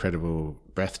are incredible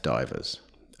breath divers.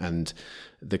 And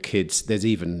the kids, there's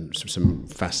even some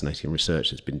fascinating research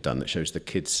that's been done that shows the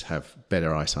kids have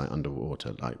better eyesight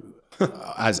underwater, like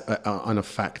as on a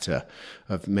factor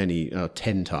of many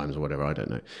 10 times or whatever, I don't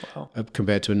know,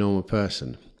 compared to a normal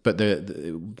person. But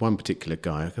the one particular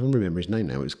guy, I can't remember his name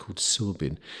now, it was called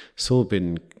Surbin.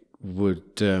 Surbin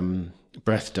would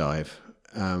breath dive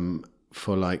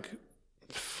for like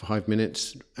 5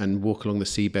 minutes and walk along the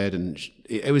seabed, and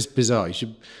it was bizarre. You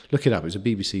should look it up. It was a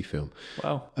BBC film.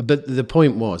 Wow. But the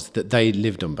point was that they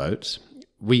lived on boats.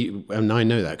 And I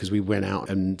know that because we went out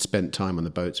and spent time on the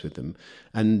boats with them,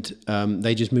 and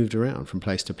they just moved around from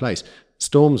place to place.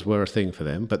 Storms were a thing for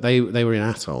them, but they were in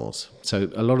atolls. So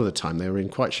a lot of the time they were in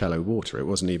quite shallow water. It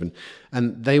wasn't even,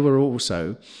 and they were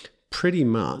also pretty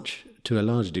much to a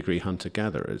large degree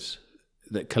hunter-gatherers,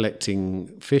 that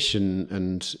collecting fish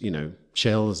and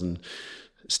shells and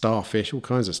starfish, all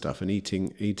kinds of stuff, and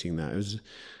eating that.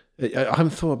 I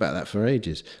haven't thought about that for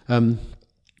ages.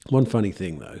 One funny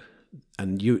thing though,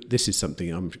 and this is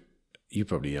something you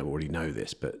probably already know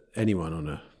this, but anyone on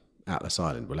a Atlas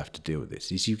Island will have to deal with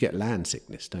this, is you get land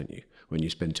sickness, don't you, when you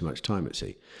spend too much time at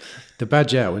sea. The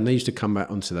Bajau, when they used to come back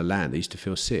onto the land, they used to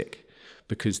feel sick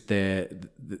because they're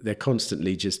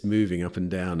constantly just moving up and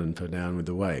down with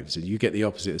the waves, and you get the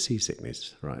opposite of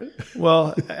seasickness, right?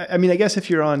 Well, I mean, I guess if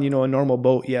you're on, a normal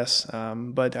boat, yes,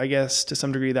 but I guess to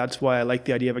some degree that's why I like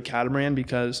the idea of a catamaran,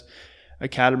 because a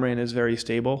catamaran is very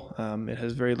stable. It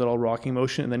has very little rocking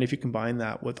motion, and then if you combine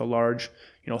that with a large,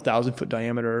 1,000-foot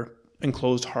diameter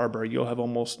enclosed harbor, you'll have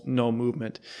almost no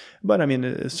movement. But I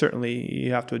mean, certainly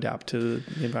you have to adapt to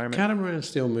the environment. Catamarans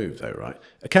still move though, right?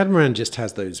 A catamaran just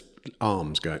has those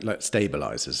arms going, like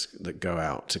stabilizers that go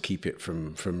out to keep it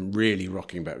from really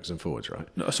rocking backwards and forwards, right?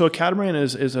 So a catamaran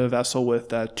is a vessel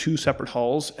with two separate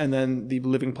hulls, and then the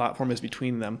living platform is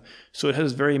between them. So it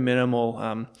has very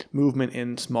minimal movement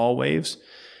in small waves.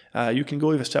 You can go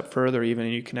even a step further even,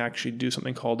 and you can actually do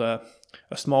something called a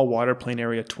small waterplane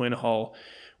area twin hull,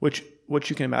 which what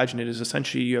you can imagine it is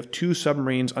essentially you have two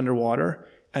submarines underwater,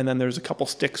 and then there's a couple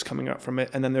sticks coming up from it,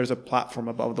 and then there's a platform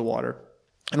above the water.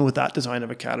 And with that design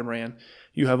of a catamaran,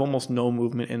 you have almost no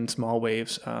movement in small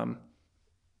waves.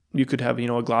 You could have,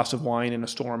 a glass of wine in a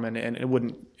storm, and it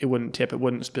wouldn't tip, it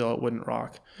wouldn't spill, it wouldn't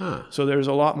rock. Huh. So there's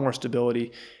a lot more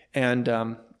stability.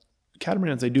 And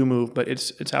catamarans, they do move, but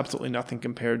it's absolutely nothing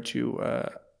compared to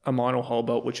a monohull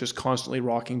boat, which is constantly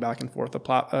rocking back and forth.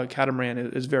 A catamaran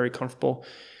is very comfortable.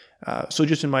 So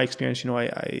just in my experience,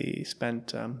 I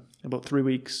spent about 3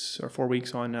 weeks or 4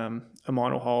 weeks on a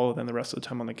monohull, then the rest of the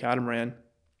time on the catamaran.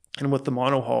 And with the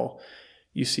monohull,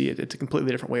 you see it's a completely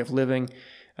different way of living.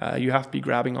 You have to be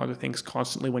grabbing onto things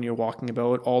constantly when you're walking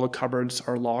about. All the cupboards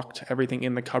are locked. Everything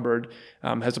in the cupboard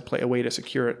has a way to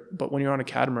secure it. But when you're on a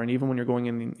catamaran, even when you're going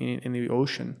in the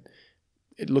ocean,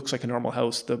 it looks like a normal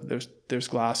house. There's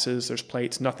glasses, there's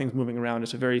plates, nothing's moving around.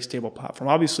 It's a very stable platform.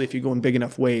 Obviously, if you go in big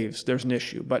enough waves, there's an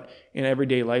issue. But in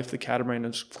everyday life, the catamaran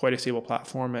is quite a stable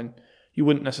platform, and you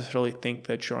wouldn't necessarily think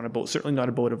that you're on a boat. Certainly not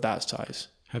a boat of that size.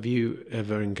 Have you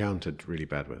ever encountered really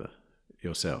bad weather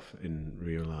yourself in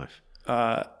real life?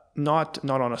 Not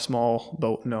on a small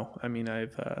boat, no. I mean,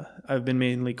 I've been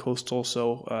mainly coastal,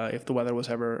 so if the weather was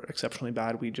ever exceptionally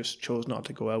bad, we just chose not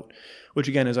to go out. Which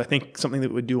again is, I think, something that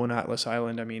we would do on Atlas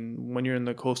Island. I mean, when you're in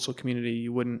the coastal community,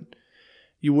 you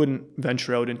wouldn't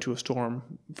venture out into a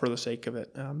storm for the sake of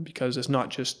it, because it's not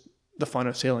just the fun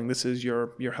of sailing. This is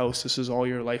your house. This is all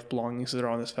your life belongings that are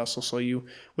on this vessel. So you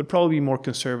would probably be more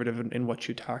conservative in what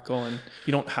you tackle, and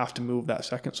you don't have to move that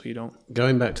second, so you don't.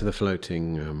 Going back to the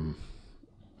floating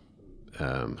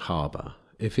harbour,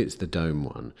 if it's the dome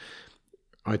one,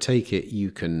 I take it you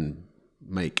can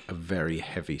make a very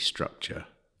heavy structure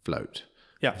float.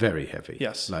 Yeah. Very heavy.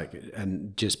 Yes.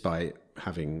 And just by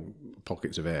having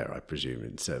pockets of air, I presume,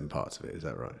 in certain parts of it. Is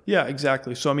that right? Yeah,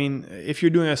 exactly. So, I mean, if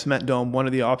you're doing a cement dome, one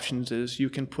of the options is you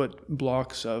can put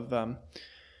blocks of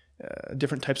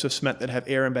different types of cement that have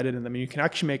air embedded in them. And you can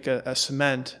actually make a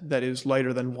cement that is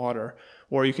lighter than water,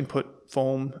 or you can put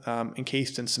foam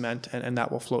encased in cement, and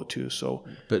that will float too. So,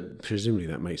 but presumably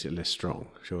that makes it less strong,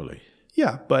 surely.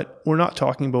 Yeah, but we're not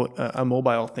talking about a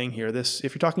mobile thing here. If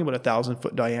you're talking about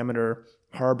 1,000-foot diameter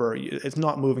harbor, it's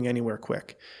not moving anywhere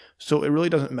quick. So it really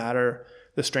doesn't matter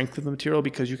the strength of the material,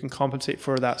 because you can compensate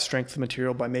for that strength of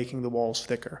material by making the walls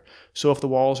thicker. So if the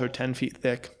walls are 10 feet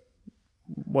thick,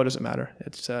 what does it matter?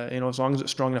 It's as long as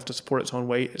it's strong enough to support its own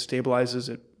weight, it stabilizes,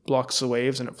 it blocks the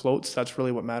waves, and it floats. That's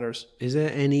really what matters. Is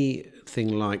there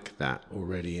anything like that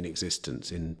already in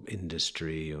existence in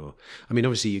industry? Or, I mean,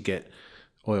 obviously you get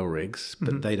oil rigs,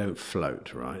 but they don't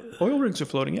float, right? Oil rigs are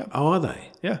floating, yeah. Oh, are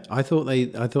they? Yeah. I thought they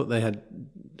had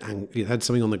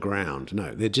something on the ground.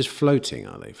 No, they're just floating,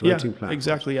 are they? Floating platforms.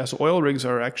 Exactly. Yeah. So oil rigs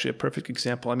are actually a perfect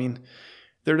example. I mean,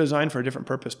 they're designed for a different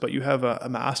purpose, but you have a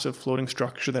massive floating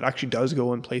structure that actually does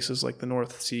go in places like the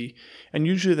North Sea. And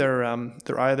usually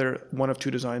they're either one of two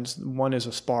designs. One is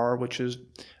a spar, which is,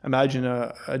 imagine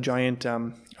a giant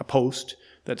a post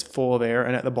that's full of air,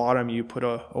 and at the bottom you put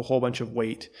a whole bunch of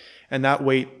weight, and that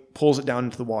weight pulls it down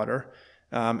into the water.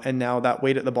 And now that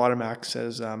weight at the bottom acts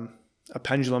as a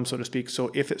pendulum, so to speak. So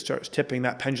if it starts tipping,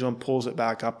 that pendulum pulls it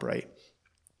back upright.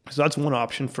 So that's one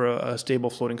option for a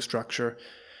stable floating structure.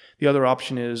 The other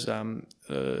option is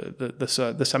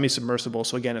the semi-submersible.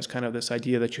 So again, it's kind of this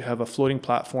idea that you have a floating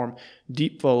platform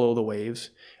deep below the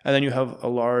waves, and then you have a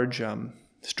large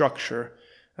structure,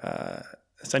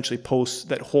 essentially posts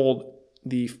that hold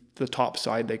the top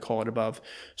side, they call it, above.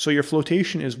 So your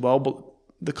flotation is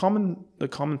the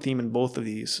common theme in both of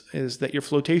these is that your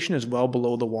flotation is well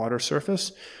below the water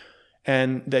surface,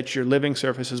 and that your living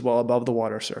surface is well above the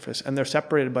water surface, and they're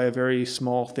separated by a very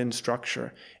small, thin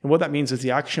structure. And what that means is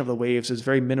the action of the waves is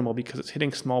very minimal, because it's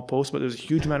hitting small posts, but there's a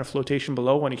huge amount of flotation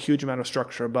below and a huge amount of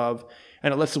structure above,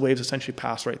 and it lets the waves essentially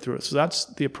pass right through it. So that's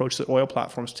the approach that oil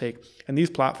platforms take. And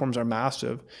these platforms are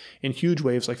massive in huge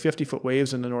waves, like 50-foot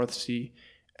waves in the North Sea,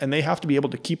 and they have to be able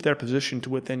to keep their position to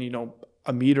within,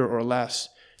 a meter or less,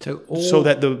 so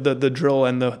that the drill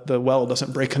and the well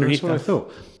doesn't break underneath them. That's what I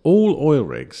thought. All oil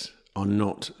rigs are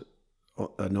not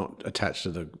attached to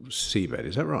the seabed.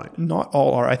 Is that right? Not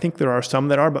all are. I think there are some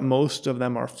that are, but most of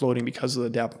them are floating because of the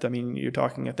depth. I mean, you're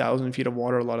talking 1,000 feet of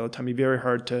water a lot of the time. It'd be very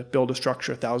hard to build a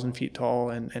structure 1,000 feet tall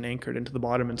and anchored into the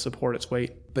bottom and support its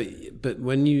weight. But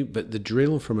the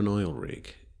drill from an oil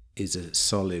rig is a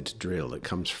solid drill that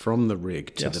comes from the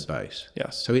rig to the base.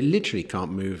 Yes. So it literally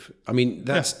can't move. I mean,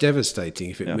 that's devastating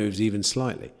if it moves even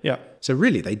slightly. Yeah. So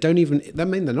really, they don't even, I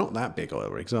mean, they're not that big, oil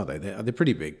rigs, are they? They're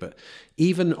pretty big, but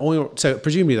even oil, so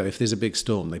presumably though, if there's a big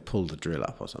storm, they pull the drill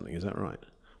up or something. Is that right?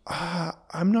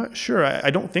 I'm not sure. I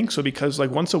don't think so, because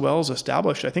once a well is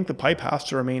established, I think the pipe has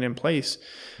to remain in place.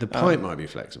 The pipe might be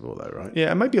flexible though, right?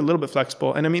 Yeah, it might be a little bit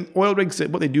flexible. And I mean, oil rigs,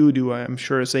 what they do, I'm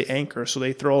sure, is they anchor. So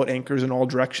they throw out anchors in all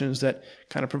directions that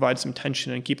kind of provide some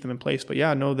tension and keep them in place. But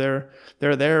yeah, no, they're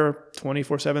there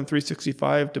 24/7,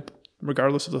 365,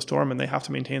 regardless of the storm, and they have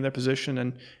to maintain their position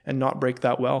and not break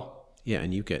that well. Yeah,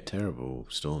 and you get terrible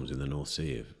storms in the North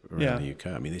Sea around the UK.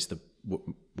 I mean, it's the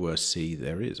worst sea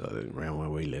there is, I think, around where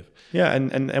we live. Yeah,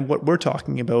 and what we're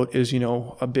talking about is,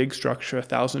 a big structure,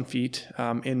 1,000 feet,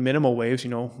 in minimal waves,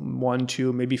 1,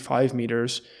 2, maybe 5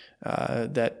 meters,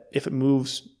 that if it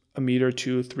moves a meter,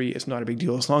 2, 3, it's not a big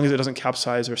deal, as long as it doesn't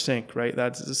capsize or sink, right?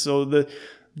 That's so the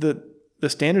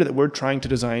standard that we're trying to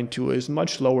design to is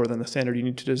much lower than the standard you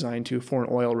need to design to for an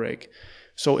oil rig.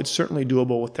 So it's certainly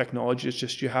doable with technology. It's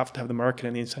just you have to have the market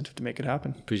and the incentive to make it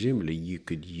happen. Presumably you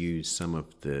could use some of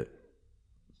the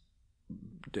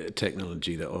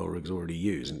technology that oil rigs already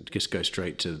use and just go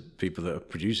straight to people that are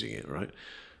producing it, right?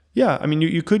 Yeah, I mean,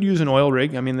 you could use an oil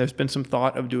rig. I mean, there's been some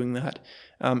thought of doing that.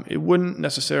 It wouldn't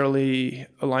necessarily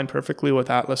align perfectly with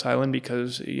Atlas Island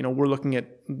because, we're looking at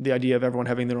the idea of everyone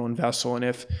having their own vessel. And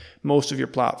if most of your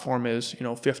platform is,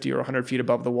 50 or 100 feet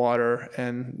above the water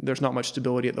and there's not much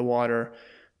stability at the water,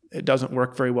 it doesn't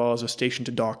work very well as a station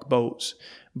to dock boats.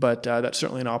 But that's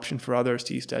certainly an option for other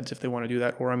seasteads if they want to do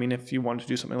that. Or, I mean, if you wanted to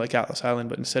do something like Atlas Island,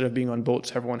 but instead of being on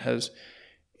boats, everyone has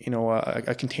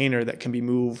a container that can be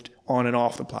moved on and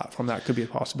off the platform. That could be a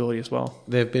possibility as well.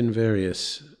 There have been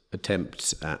various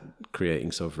attempts at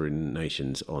creating sovereign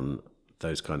nations on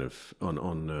those kind of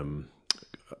on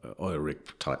oil rig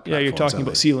type platforms. Yeah, you're talking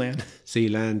about Sealand.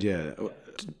 Sealand, yeah.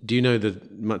 Do you know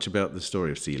much about the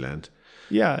story of Sealand?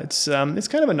 Yeah, it's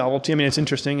kind of a novelty. I mean, it's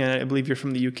interesting, and I believe you're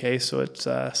from the UK, so it's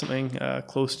something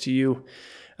close to you.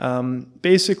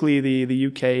 Basically, the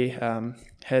UK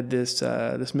had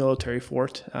this military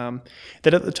fort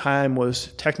that at the time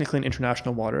was technically in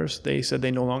international waters. They said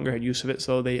they no longer had use of it,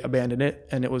 so they abandoned it,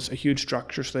 and it was a huge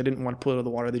structure, so they didn't want to pull it out of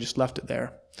the water. They just left it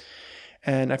there.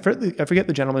 And I forget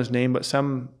the gentleman's name, but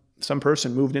some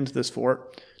person moved into this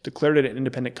fort, declared it an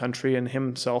independent country, and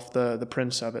himself the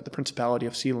prince of it, the Principality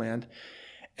of Sealand.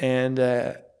 And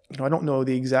I don't know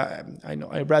the exact.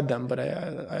 I read them, but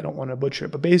I don't want to butcher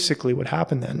it. But basically, what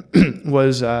happened then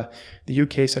was the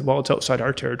UK said, "Well, it's outside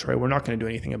our territory. We're not going to do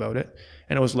anything about it,"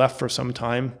 and it was left for some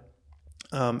time.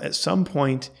 At some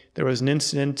point, there was an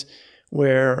incident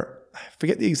where I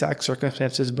forget the exact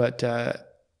circumstances, but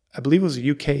I believe it was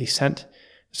the UK sent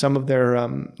some of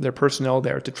their personnel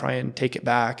there to try and take it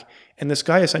back. And this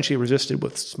guy essentially resisted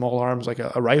with small arms, like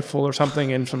a rifle or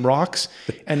something, and some rocks.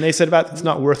 And they said, "It's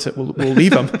not worth it. We'll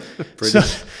leave him."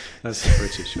 British. That's the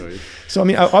British way. So, I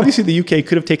mean, obviously the UK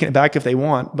could have taken it back if they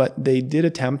want, but they did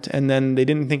attempt, and then they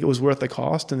didn't think it was worth the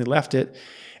cost, and they left it.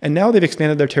 And now they've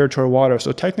expanded their territorial water.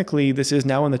 So technically, this is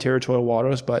now in the territorial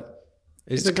waters, but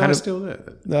is the guy still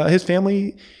there? His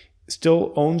family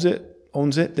still owns it.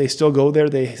 They still go there.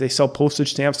 They sell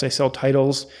postage stamps. They sell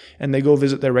titles, and they go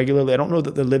visit there regularly. I don't know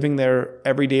that they're living there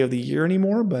every day of the year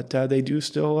anymore, but they do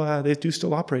still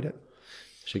operate it.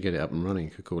 Should get it up and running.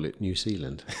 Could call it New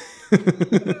Zealand.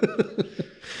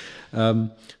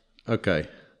 Okay,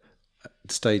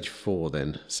 stage 4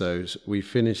 then. So we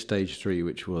finished stage 3,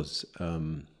 which was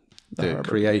the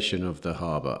creation of the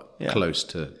harbour close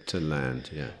to land.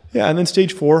 Yeah, and then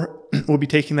stage 4, we'll be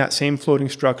taking that same floating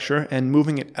structure and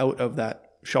moving it out of that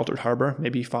sheltered harbour,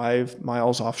 maybe 5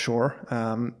 miles offshore,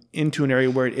 into an area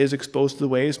where it is exposed to the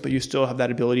waves, but you still have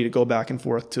that ability to go back and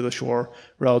forth to the shore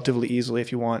relatively easily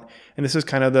if you want. And this is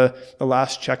kind of the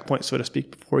last checkpoint, so to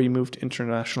speak, before you move to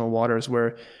international waters,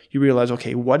 where you realize,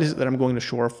 okay, what is it that I'm going to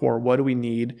shore for? What do we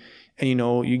need? And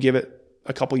you give it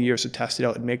a couple years to test it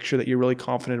out and make sure that you're really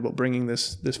confident about bringing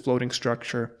this floating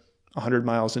structure 100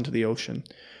 miles into the ocean.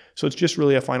 So it's just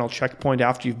really a final checkpoint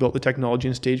after you've built the technology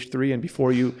in stage 3 and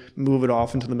before you move it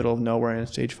off into the middle of nowhere in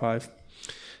stage 5.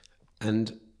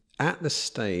 And at the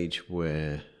stage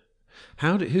where,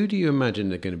 who do you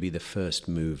imagine are going to be the first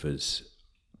movers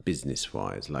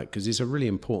business-wise? Because it's a really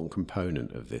important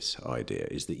component of this idea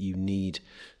is that you need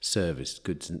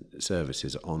goods and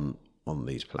services on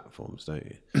these platforms, don't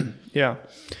you? Yeah.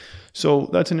 So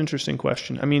that's an interesting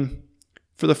question. I mean,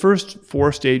 for the first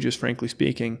 4 stages, frankly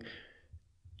speaking,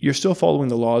 you're still following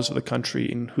the laws of the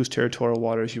country in whose territorial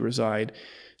waters you reside.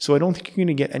 So I don't think you're going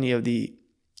to get any of the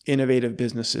innovative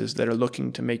businesses that are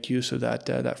looking to make use of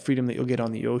that freedom that you'll get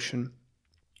on the ocean.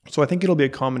 So I think it'll be a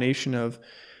combination of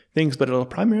things, but it'll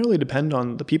primarily depend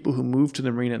on the people who move to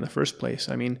the marina in the first place.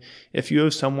 I mean, if you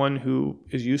have someone who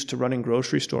is used to running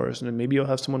grocery stores, and then maybe you'll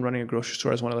have someone running a grocery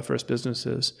store as one of the first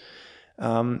businesses.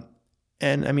 And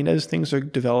I mean, as things are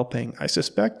developing, I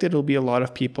suspect it'll be a lot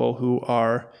of people who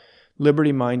are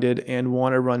liberty-minded and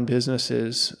want to run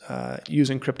businesses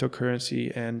using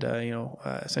cryptocurrency and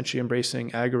essentially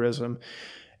embracing agorism.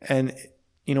 And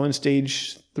in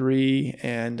stage 3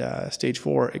 and stage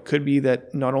 4, it could be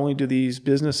that not only do these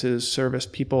businesses service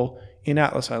people in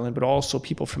Atlas Island, but also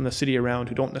people from the city around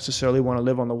who don't necessarily want to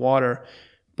live on the water,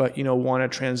 but want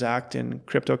to transact in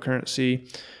cryptocurrency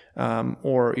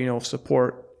or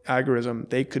support agorism.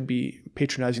 They could be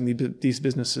patronizing these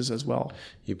businesses as well.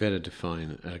 You better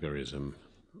define agorism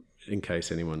in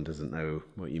case anyone doesn't know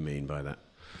what you mean by that.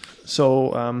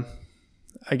 So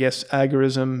I guess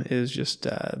agorism is just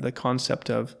the concept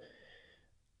of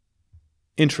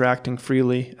interacting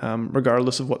freely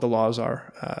regardless of what the laws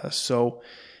are. So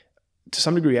to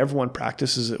some degree, everyone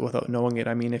practices it without knowing it.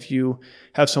 I mean, if you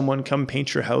have someone come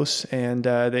paint your house and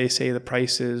they say the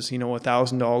price is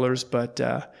 $1,000, but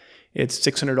it's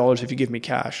 $600 if you give me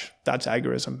cash. That's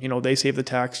agorism. You know, they save the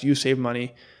tax, you save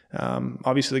money.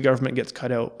 Obviously the government gets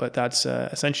cut out, but that's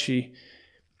essentially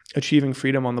achieving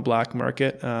freedom on the black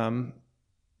market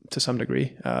to some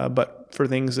degree, but for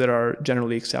things that are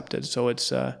generally accepted. So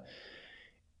it's, I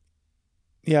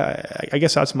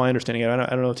guess that's my understanding. I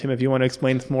don't know, Tim, if you want to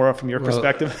explain more from your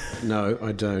perspective. No,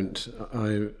 I don't.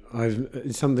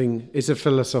 It's a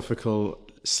philosophical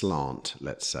slant,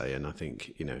 let's say, and I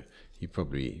think, you know, you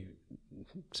probably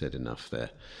said enough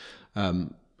there.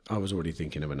 I was already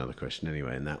thinking of another question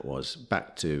anyway, and that was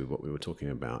back to what we were talking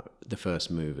about, the first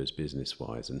movers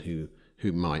business-wise, and who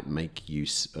might make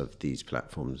use of these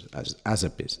platforms as a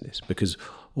business, because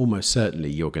almost certainly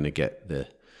you're going to get the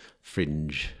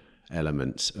fringe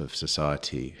elements of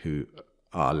society who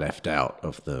are left out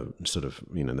of the sort of,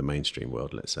 you know, the mainstream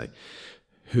world, let's say,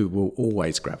 who will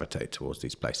always gravitate towards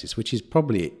these places, which is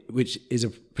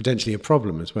potentially a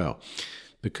problem as well,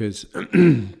 because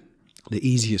the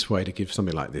easiest way to give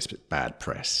something like this bad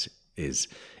press is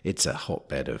it's a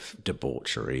hotbed of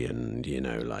debauchery and, you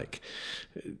know, like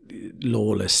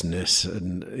lawlessness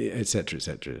and et cetera, et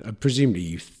cetera. Presumably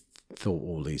you thought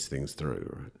all these things through,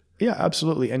 right? Yeah,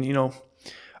 absolutely. And, you know,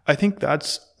 I think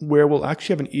that's where we'll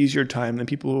actually have an easier time than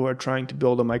people who are trying to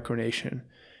build a micronation,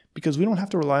 because we don't have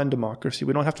to rely on democracy.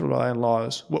 We don't have to rely on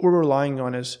laws. What we're relying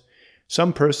on is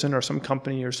some person or some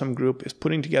company or some group is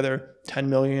putting together $10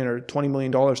 million or $20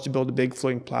 million to build a big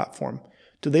floating platform.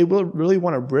 Do they really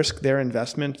want to risk their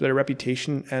investment, their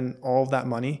reputation, and all of that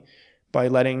money by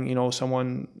letting, you know,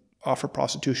 someone offer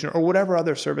prostitution or whatever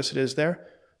other service it is there?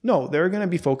 No, they're going to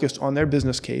be focused on their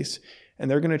business case, and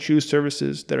they're going to choose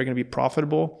services that are going to be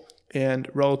profitable and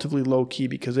relatively low key,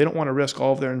 because they don't want to risk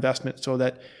all of their investment so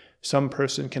that some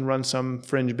person can run some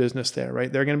fringe business there,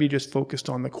 right? They're going to be just focused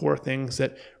on the core things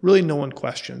that really no one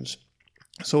questions.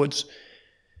 So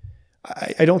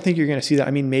I don't think you're going to see that.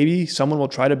 I mean, maybe someone will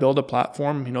try to build a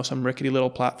platform, you know, some rickety little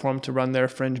platform to run their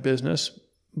fringe business,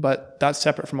 but that's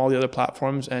separate from all the other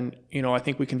platforms. And, you know, I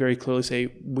think we can very clearly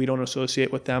say we don't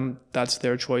associate with them. That's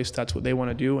their choice. That's what they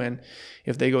want to do. And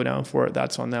if they go down for it,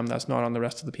 that's on them. That's not on the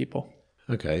rest of the people.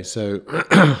 Okay, so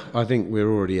I think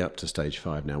we're already up to stage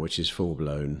 5 now, which is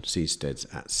full-blown seasteads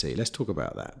at sea. Let's talk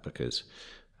about that, because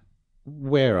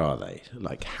where are they?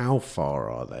 Like, how far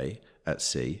are they at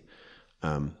sea?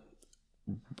 And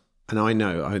I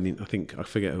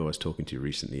forget who I was talking to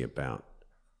recently about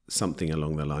something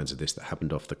along the lines of this that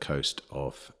happened off the coast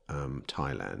of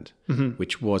Thailand,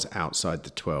 which was outside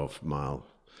the 12-mile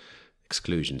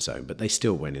exclusion zone, but they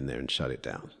still went in there and shut it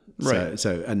down. Right.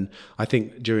 So, and I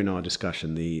think during our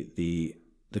discussion, the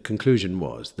conclusion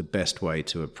was the best way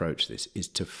to approach this is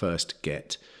to first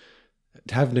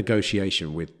have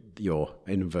negotiation with your,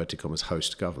 in inverted commas,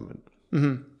 host government.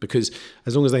 Mm-hmm. Because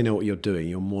as long as they know what you're doing,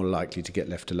 you're more likely to get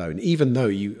left alone, even though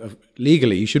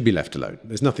legally you should be left alone.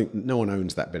 There's no one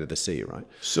owns that bit of the sea, right?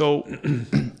 So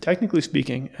technically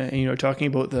speaking, you know, talking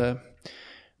about the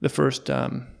first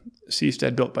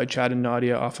seastead built by Chad and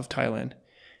Nadia off of Thailand,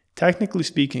 technically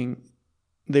speaking,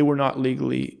 they were not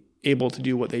legally able to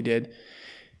do what they did.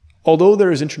 Although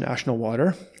there is international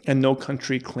water and no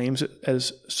country claims it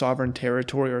as sovereign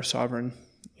territory or sovereign,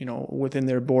 you know, within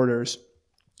their borders,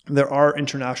 there are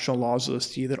international laws of the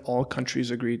sea that all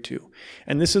countries agreed to.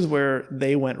 And this is where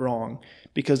they went wrong,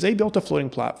 because they built a floating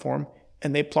platform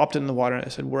and they plopped it in the water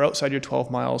and said, we're outside your 12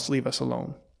 miles, leave us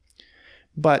alone.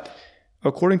 But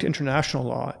according to international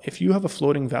law, if you have a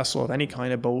floating vessel of any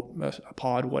kind, a boat, a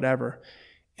pod, whatever,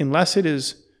 unless it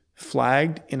is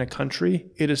flagged in a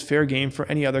country, it is fair game for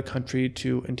any other country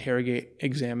to interrogate,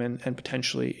 examine, and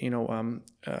potentially, you know,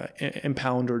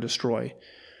 impound or destroy.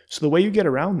 So the way you get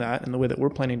around that, and the way that we're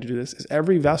planning to do this, is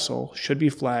every vessel should be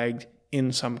flagged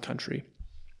in some country.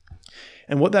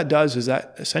 And what that does is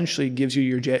that essentially gives you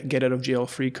your get out of jail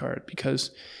free card,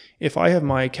 because if I have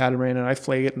my catamaran and I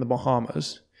flag it in the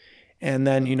Bahamas, and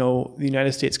then, you know, the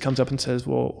United States comes up and says,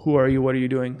 well, who are you? What are you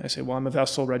doing? I say, well, I'm a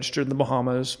vessel registered in the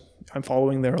Bahamas. I'm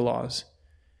following their laws.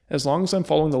 As long as I'm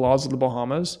following the laws of the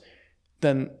Bahamas,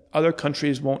 then other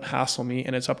countries won't hassle me,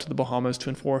 and it's up to the Bahamas to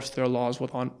enforce their laws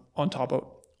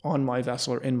on my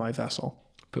vessel or in my vessel.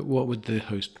 But what would the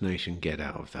host nation get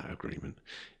out of that agreement?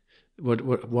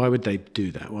 Why would they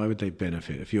do that? Why would they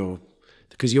benefit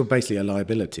because you're basically a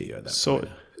liability at that point.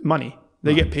 Money.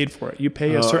 They get paid for it. You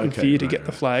pay a certain fee to get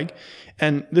the flag.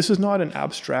 And this is not an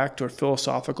abstract or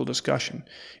philosophical discussion.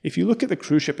 If you look at the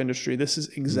cruise ship industry, this is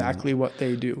exactly what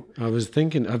they do. I was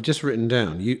thinking, I've just written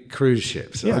down, cruise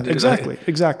ships. Yeah,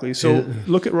 exactly. So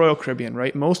look at Royal Caribbean,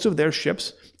 right? Most of their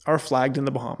ships are flagged in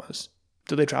the Bahamas.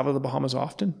 Do they travel to the Bahamas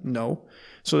often? No.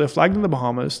 So they're flagged in the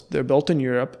Bahamas. They're built in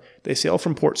Europe. They sail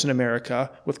from ports in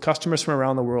America with customers from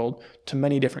around the world to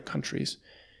many different countries.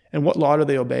 And what law do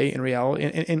they obey? In reality,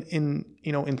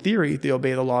 in theory, they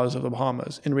obey the laws of the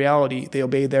Bahamas. In reality, they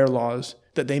obey their laws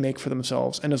that they make for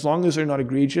themselves. And as long as they're not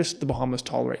egregious, the Bahamas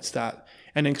tolerates that.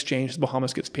 And in exchange, the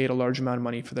Bahamas gets paid a large amount of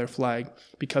money for their flag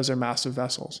because they're massive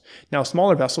vessels. Now,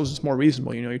 smaller vessels, it's more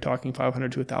reasonable. You're talking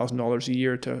 $500 to $1,000 a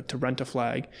year to rent a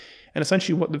flag. And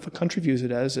essentially what the country views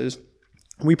it as is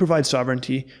we provide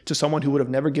sovereignty to someone who would have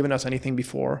never given us anything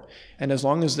before. And as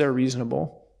long as they're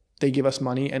reasonable, they give us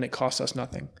money and it costs us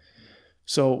nothing.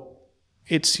 So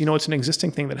it's an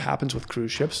existing thing that happens with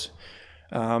cruise ships.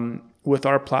 With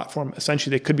our platform,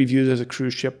 essentially they could be viewed as a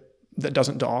cruise ship that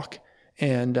doesn't dock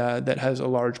and that has a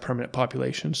large permanent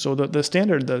population. So the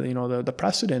standard, the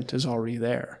precedent is already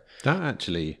there. That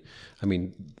actually,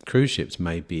 cruise ships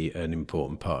may be an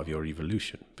important part of your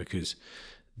evolution because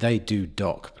they do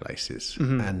dock places.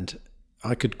 Mm-hmm. And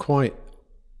I could quite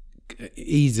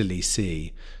easily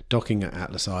see docking at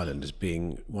Atlas Island as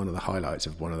being one of the highlights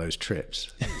of one of those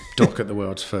trips. Dock at the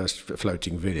world's first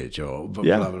floating village or blah,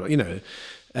 blah, blah,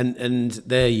 And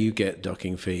there you get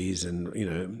docking fees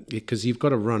and, because you've got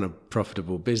to run a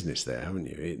profitable business there, haven't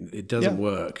you? It doesn't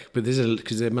work. But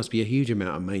because there must be a huge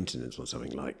amount of maintenance on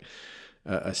something like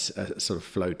a sort of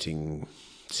floating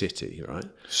city, right?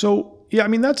 So,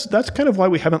 that's kind of why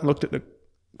we haven't looked at the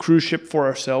cruise ship for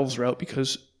ourselves route,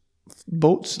 because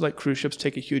boats like cruise ships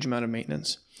take a huge amount of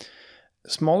maintenance.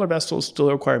 Smaller vessels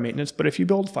still require maintenance, but if you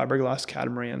build fiberglass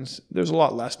catamarans, there's a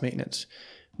lot less maintenance.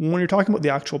 When you're talking about the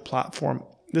actual platform,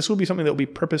 this will be something that will be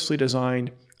purposely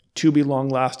designed to be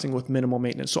long-lasting with minimal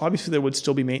maintenance. So obviously there would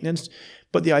still be maintenance,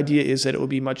 but the idea is that it would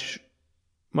be much,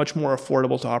 much more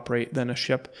affordable to operate than a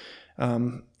ship.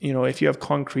 If you have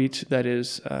concrete that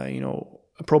is,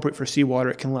 appropriate for seawater,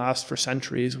 it can last for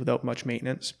centuries without much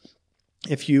maintenance.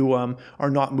 If you are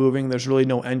not moving, there's really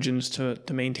no engines to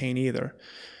maintain either.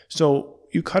 So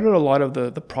you cut out a lot of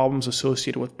the problems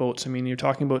associated with boats. You're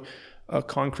talking about a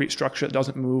concrete structure that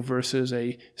doesn't move versus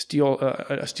a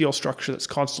steel structure that's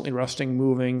constantly rusting,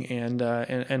 moving,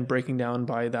 and breaking down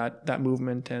by that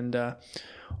movement and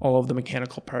all of the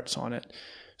mechanical parts on it.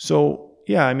 So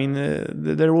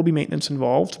there will be maintenance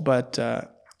involved, but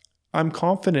I'm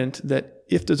confident that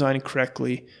if designed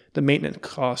correctly, the maintenance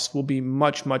costs will be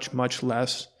much, much, much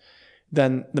less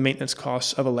than the maintenance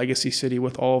costs of a legacy city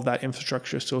with all of that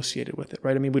infrastructure associated with it,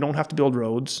 right? We don't have to build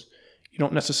roads. You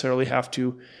don't necessarily have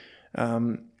to pay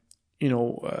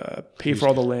for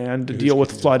all the land, to deal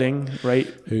with flooding, right?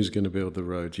 Who's going to build the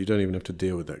roads? You don't even have to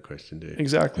deal with that question, do you?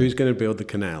 Exactly. Who's going to build the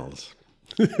canals?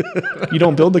 You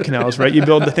don't build the canals, right? You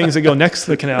build the things that go next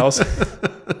to the canals.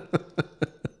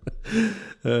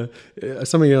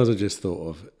 Something else I just thought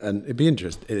of, and it'd be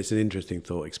interesting. It's an interesting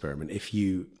thought experiment. If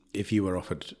you were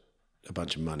offered a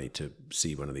bunch of money to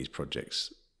see one of these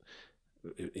projects,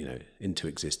 into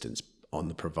existence on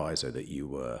the proviso that you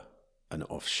were an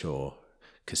offshore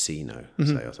casino,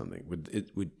 mm-hmm. say, or something,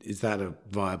 is that a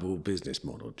viable business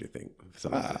model, do you think?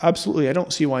 Absolutely. I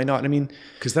don't see why not.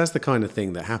 Because that's the kind of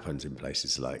thing that happens in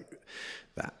places like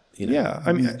that.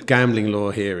 Gambling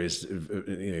law here is,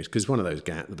 because one of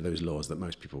those laws that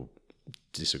most people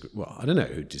disagree. Well, I don't know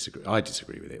who disagree. I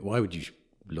disagree with it. Why would you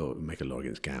make a law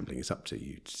against gambling? It's up to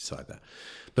you to decide that.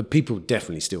 But people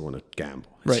definitely still want to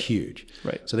gamble. It's huge.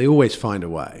 Right. So they always find a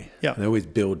way. Yeah. They always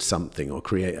build something or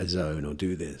create a zone or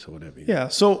do this or whatever. Yeah.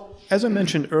 So as I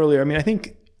mentioned earlier, I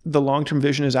think the long-term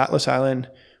vision is Atlas Island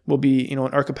will be, an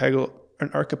archipelago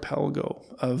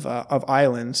of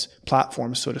islands,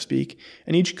 platforms, so to speak,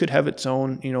 and each could have its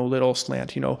own, little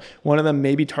slant. One of them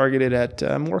may be targeted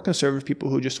at more conservative people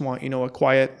who just want, a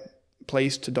quiet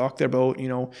place to dock their boat,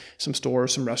 some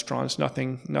stores, some restaurants,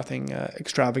 nothing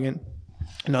extravagant.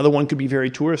 Another one could be very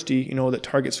touristy, that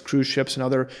targets cruise ships and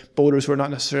other boaters who are not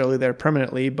necessarily there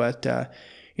permanently, but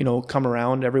come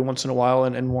around every once in a while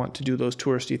and want to do those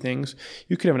touristy things.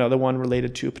 You could have another one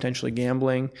related to potentially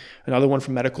gambling, another one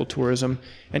for medical tourism,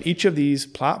 and each of these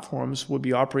platforms would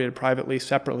be operated privately,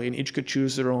 separately, and each could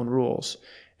choose their own rules.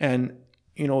 And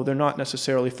they're not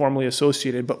necessarily formally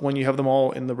associated, but when you have them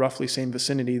all in the roughly same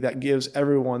vicinity, that gives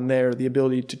everyone there the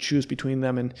ability to choose between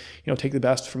them and, take the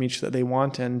best from each that they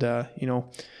want and,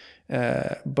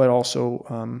 but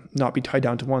also not be tied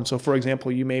down to one. So, for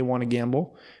example, you may want to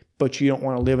gamble, but you don't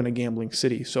want to live in a gambling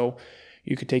city. So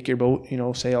you could take your boat,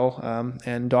 sail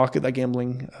and dock at that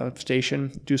gambling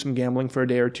station, do some gambling for a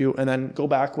day or two, and then go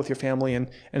back with your family and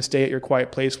stay at your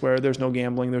quiet place where there's no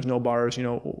gambling, there's no bars,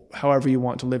 however you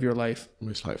want to live your life.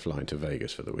 It's like flying to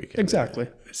Vegas for the weekend. Exactly.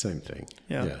 Same thing.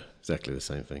 Yeah, exactly the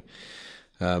same thing.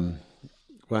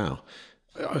 Wow.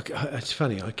 It's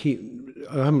funny.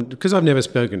 Because I've never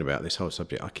spoken about this whole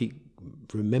subject, I keep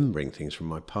remembering things from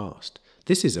my past.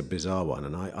 This is a bizarre one,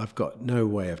 and I've got no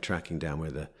way of tracking down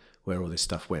where all this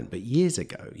stuff went. But years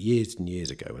and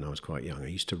years ago, when I was quite young, I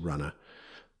used to run a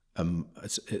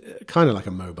kind of like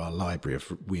a mobile library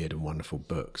of weird and wonderful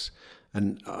books.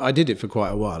 And I did it for quite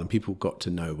a while, and people got to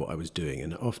know what I was doing.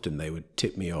 And often they would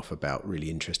tip me off about really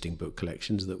interesting book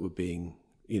collections that were being,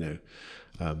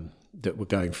 that were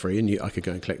going free, and I could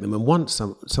go and collect them. And once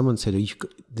someone said,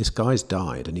 this guy's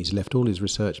died and he's left all his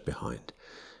research behind.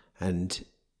 And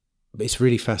it's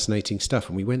really fascinating stuff.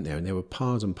 And we went there, and there were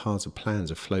piles and piles of plans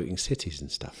of floating cities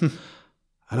and stuff.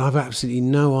 And I've absolutely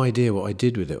no idea what I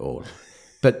did with it all.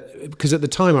 But because at the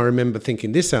time I remember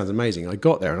thinking, this sounds amazing. I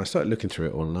got there and I started looking through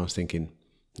it all, and I was thinking,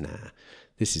 nah,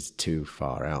 this is too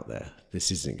far out there.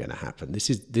 This isn't going to happen.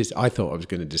 I thought I was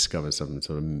going to discover some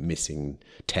sort of missing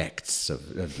texts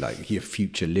of like your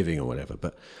future living or whatever,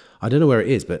 but I don't know where it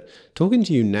is. But talking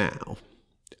to you now,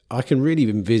 I can really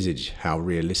envisage how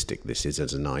realistic this is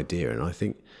as an idea. And I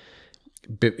think,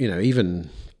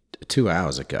 even 2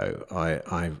 hours ago,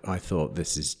 I thought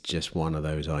this is just one of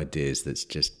those ideas that's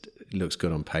just looks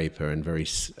good on paper, and very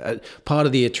part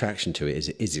of the attraction to it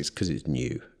is because it's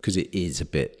new, because it is a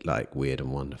bit like weird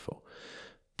and wonderful,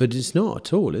 but it's not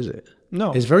at all, is it?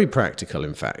 No, it's very practical.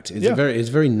 In fact, it's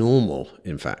very normal.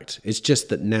 In fact, it's just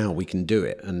that now we can do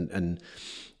it, and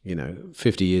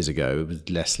 50 years ago it was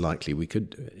less likely we could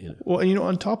do it. Well, and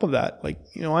on top of that,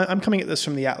 I'm coming at this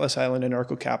from the Atlas Island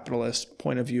anarcho-capitalist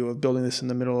point of view of building this in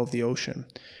the middle of the ocean,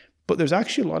 but there's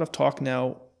actually a lot of talk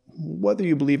now. Whether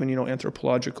you believe in,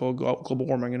 anthropological global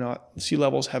warming or not, sea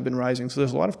levels have been rising. So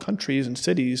there's a lot of countries and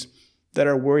cities that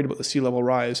are worried about the sea level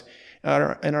rise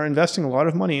and are investing a lot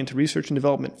of money into research and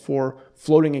development for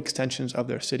floating extensions of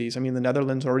their cities. I mean, the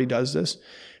Netherlands already does this,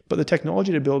 but the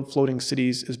technology to build floating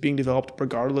cities is being developed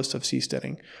regardless of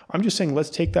seasteading. I'm just saying, let's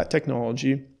take that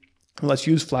technology and let's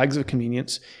use flags of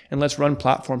convenience and let's run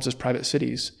platforms as private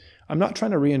cities. I'm not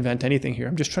trying to reinvent anything here.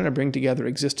 I'm just trying to bring together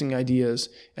existing ideas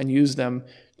and use them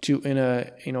to, in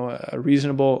a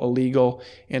reasonable, a legal,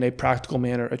 and a practical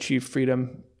manner, achieve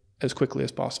freedom as quickly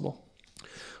as possible.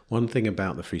 One thing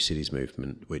about the Free Cities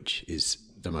movement, which is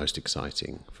the most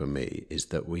exciting for me, is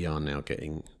that we are now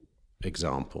getting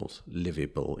examples,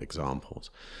 livable examples.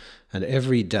 And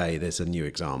every day there's a new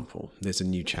example, there's a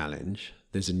new challenge,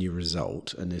 there's a new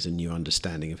result, and there's a new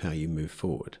understanding of how you move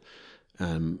forward.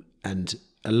 And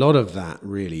a lot of that,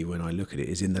 really, when I look at it,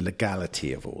 is in the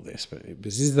legality of all this. But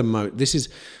this is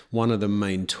one of the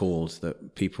main tools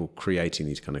that people creating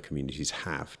these kind of communities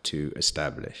have to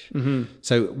establish. Mm-hmm.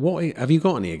 So, have you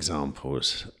got any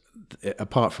examples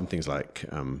apart from things like,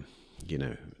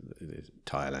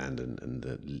 Thailand and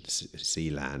the sea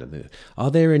land?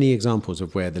 Are there any examples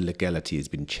of where the legality has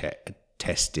been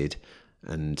tested?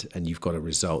 And you've got a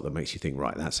result that makes you think,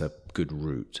 right, that's a good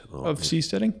route. Of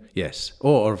seasteading? Yes.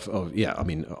 Or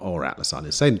Atlas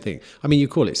Island. Same thing. I mean, you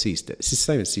call it seasteading. It's the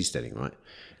same as seasteading, right?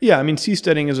 Yeah, I mean,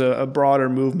 seasteading is a broader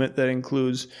movement that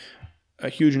includes a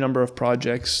huge number of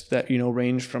projects that,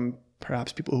 range from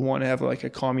perhaps people who want to have like a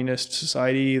communist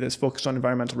society that's focused on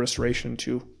environmental restoration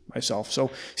to myself. So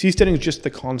seasteading is just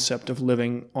the concept of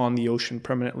living on the ocean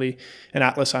permanently. And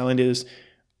Atlas Island is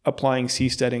applying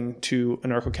seasteading to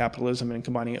anarcho-capitalism and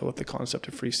combining it with the concept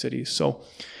of free cities. So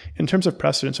in terms of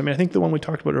precedents, I mean, I think the one we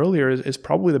talked about earlier is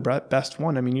probably the best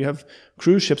one. I mean, you have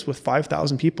cruise ships with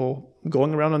 5,000 people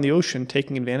going around on the ocean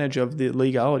taking advantage of the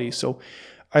legality. So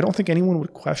I don't think anyone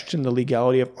would question the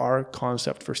legality of our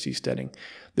concept for seasteading.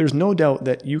 There's no doubt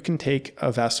that you can take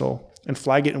a vessel and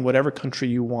flag it in whatever country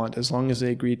you want as long as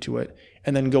they agree to it,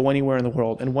 and then go anywhere in the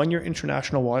world. And when you're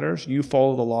international waters, you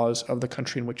follow the laws of the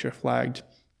country in which you're flagged.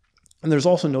 And there's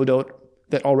also no doubt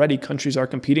that already countries are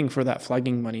competing for that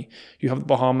flagging money. You have the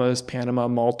Bahamas, Panama,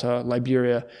 Malta,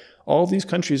 Liberia. All of these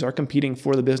countries are competing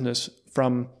for the business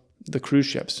from the cruise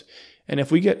ships. And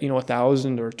if we get,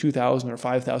 1,000 or 2,000 or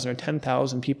 5,000 or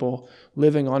 10,000 people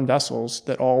living on vessels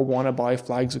that all want to buy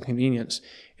flags of convenience,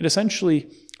 it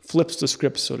essentially flips the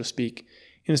script, so to speak.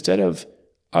 Instead of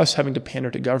us having to pander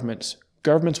to governments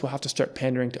will have to start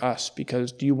pandering to us,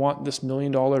 because do you want this $1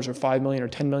 million or $5 million or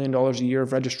 $10 million a year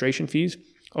of registration fees?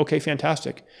 Okay,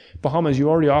 fantastic. Bahamas, you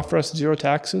already offer us zero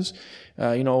taxes.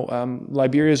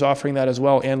 Liberia is offering that as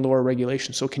well, and lower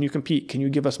regulation. So can you compete? Can you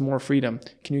give us more freedom?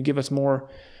 Can you give us more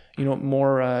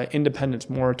independence,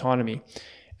 more autonomy?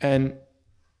 And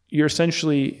you're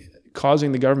essentially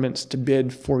causing the governments to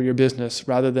bid for your business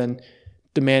rather than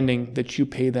demanding that you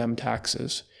pay them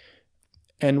taxes.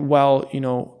 And while,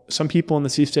 some people in the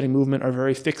seasteading movement are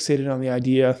very fixated on the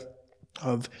idea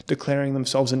of declaring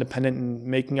themselves independent and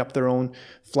making up their own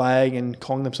flag and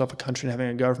calling themselves a country and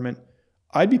having a government.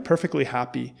 I'd be perfectly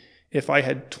happy if I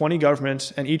had 20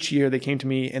 governments and each year they came to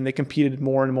me and they competed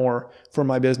more and more for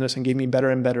my business and gave me better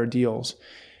and better deals.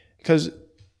 Because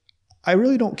I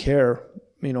really don't care,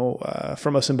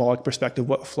 from a symbolic perspective,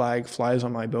 what flag flies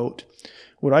on my boat.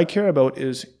 What I care about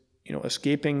is,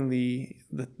 escaping the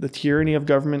tyranny of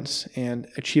governments and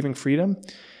achieving freedom.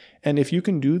 And if you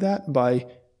can do that by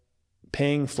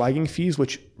paying flagging fees,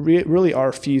 which really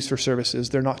are fees for services,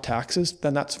 they're not taxes,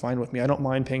 then that's fine with me. I don't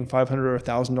mind paying $500 or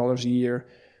 $1,000 a year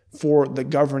for the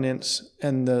governance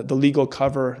and the legal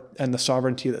cover and the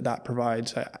sovereignty that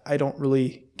provides. I don't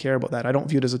really care about that. I don't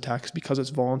view it as a tax because it's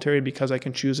voluntary, because I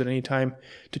can choose at any time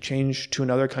to change to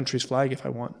another country's flag if I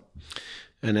want.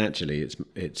 And actually,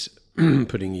 it's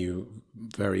putting you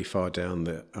very far down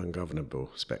the ungovernable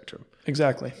spectrum.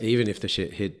 Exactly. Even if the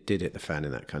shit did hit the fan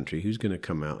in that country, who's going to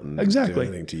come out and do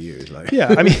anything to you? Yeah,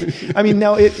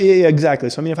 now exactly.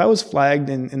 So if I was flagged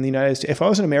in the United States, if I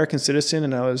was an American citizen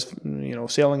and I was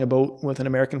sailing a boat with an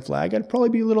American flag, I'd probably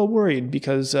be a little worried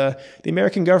because the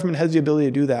American government has the ability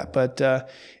to do that. But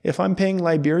if I'm paying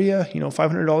Liberia,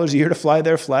 $500 a year to fly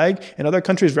their flag, and other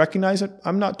countries recognize it,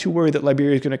 I'm not too worried that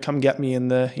Liberia is going to come get me in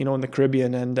the in the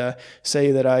Caribbean and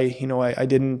say that I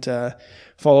didn't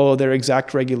follow their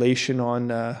exact regulation on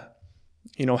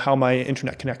how my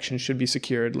internet connection should be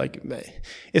secured.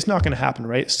 It's not going to happen,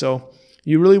 right? So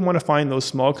you really want to find those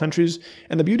small countries,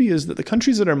 and the beauty is that the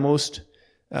countries that are most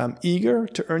eager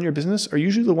to earn your business are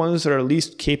usually the ones that are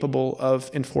least capable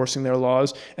of enforcing their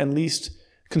laws and least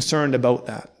concerned about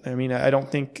that. I don't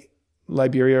think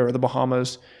Liberia or the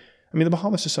Bahamas. The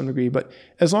Bahamas to some degree, but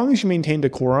as long as you maintain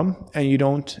decorum and you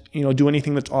don't, do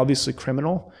anything that's obviously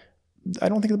criminal, I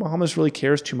don't think the Bahamas really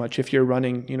cares too much if you're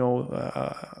running,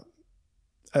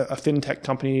 a fintech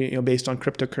company, based on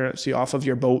cryptocurrency off of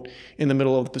your boat in the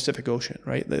middle of the Pacific Ocean,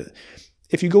 right?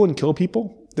 If you go and kill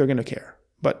people, they're going to care.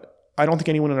 But I don't think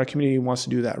anyone in our community wants to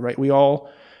do that, right? We all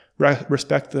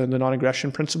respect the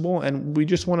non-aggression principle, and we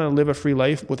just want to live a free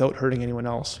life without hurting anyone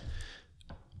else.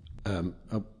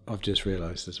 I've just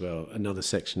realised as well, another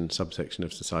subsection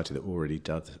of society that already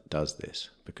does this,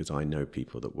 because I know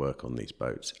people that work on these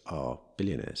boats are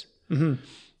billionaires. Mm-hmm.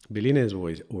 Billionaires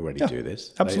already do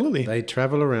this. Absolutely. They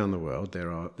travel around the world.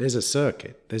 There's a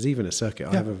circuit. There's even a circuit.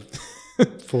 Yeah. I have a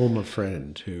former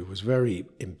friend who was very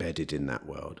embedded in that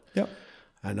world. Yep.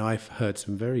 And I've heard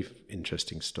some very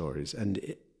interesting stories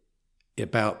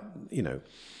about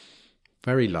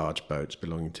very large boats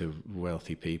belonging to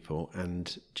wealthy people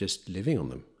and just living on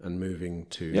them and moving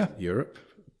to Europe,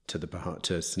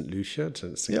 to St. Lucia,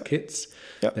 to St. Kitts,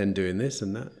 then doing this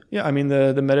and that. Yeah,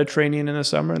 the Mediterranean in the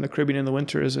summer and the Caribbean in the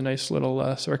winter is a nice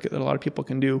little circuit that a lot of people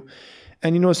can do.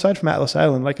 And, aside from Atlas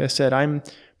Island, like I said, I'm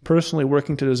personally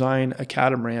working to design a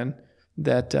catamaran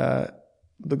that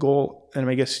the goal, and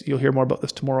I guess you'll hear more about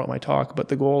this tomorrow at my talk, but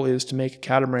the goal is to make a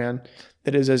catamaran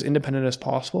that is as independent as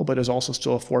possible, but is also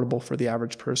still affordable for the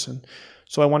average person.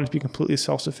 So I want it to be completely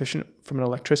self-sufficient from an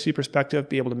electricity perspective,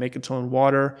 be able to make its own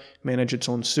water, manage its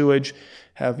own sewage,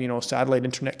 have, satellite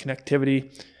internet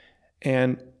connectivity.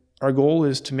 And our goal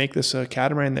is to make this a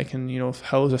catamaran that can,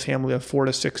 house a family of 4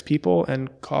 to 6 people and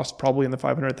cost probably in the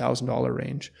 $500,000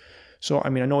 range. So, I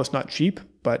know it's not cheap,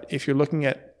 but if you're looking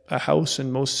at a house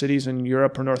in most cities in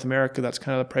Europe or North America, that's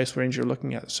kind of the price range you're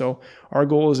looking at. So our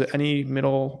goal is that any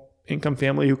middle income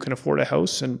family who can afford a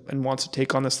house and wants to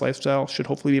take on this lifestyle should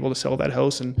hopefully be able to sell that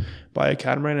house and buy a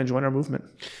catamaran and join our movement.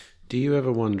 Do you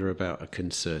ever wonder about a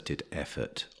concerted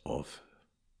effort of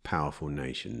powerful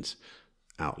nations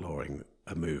outlawing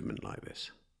a movement like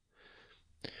this?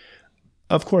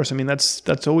 Of course.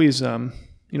 That's always a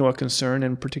concern,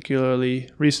 and particularly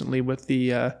recently with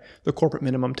the corporate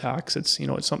minimum tax. It's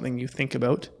something you think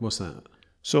about. What's that?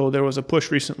 So there was a push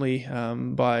recently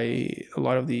by a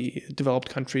lot of the developed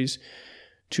countries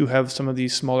to have some of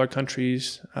these smaller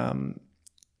countries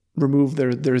remove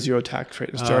their zero tax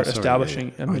rate and start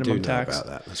establishing a minimum tax. I do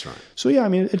know about that. That's right. So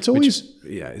it's always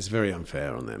it's very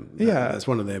unfair on them. That's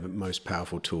one of their most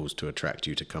powerful tools to attract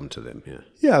you to come to them. Yeah.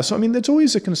 Yeah. So that's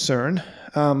always a concern.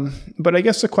 But I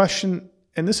guess the question,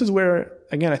 and this is where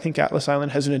again I think Atlas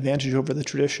Island has an advantage over the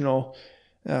traditional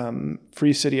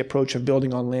free city approach of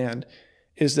building on land,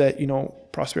 is that,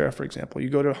 Prospera, for example, you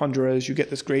go to Honduras, you get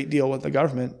this great deal with the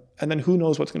government, and then who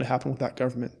knows what's going to happen with that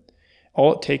government.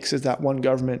 All it takes is that one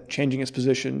government changing its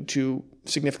position to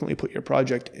significantly put your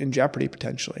project in jeopardy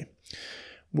potentially.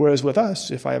 Whereas with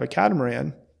us, if I have a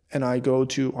catamaran and I go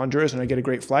to Honduras and I get a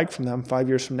great flag from them, 5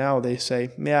 years from now, they say,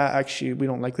 yeah, actually, we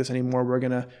don't like this anymore. We're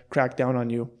going to crack down on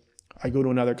you. I go to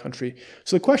another country.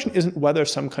 So the question isn't whether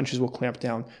some countries will clamp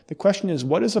down. The question is,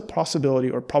 what is the possibility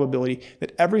or probability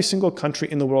that every single country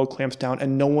in the world clamps down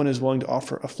and no one is willing to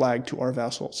offer a flag to our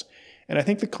vessels? And I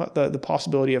think the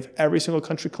possibility of every single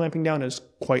country clamping down is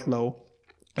quite low,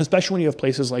 especially when you have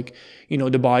places like,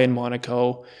 Dubai and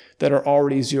Monaco that are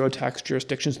already zero tax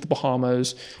jurisdictions, the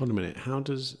Bahamas. Hold a minute. How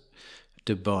does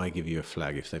Dubai give you a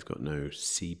flag if they've got no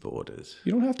sea borders?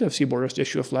 You don't have to have sea borders to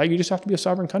issue a flag. You just have to be a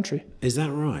sovereign country. Is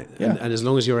that right? Yeah. And as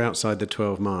long as you're outside the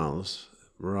 12 miles,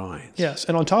 right. Yes.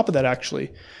 And on top of that,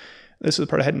 actually, this is the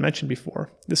part I hadn't mentioned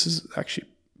before. This is actually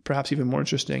perhaps even more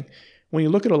interesting. When you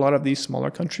look at a lot of these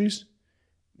smaller countries,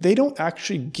 they don't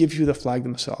actually give you the flag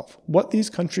themselves. What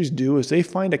these countries do is they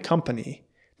find a company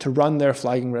to run their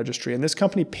flagging registry. And this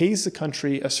company pays the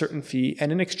country a certain fee.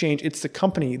 And in exchange, it's the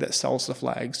company that sells the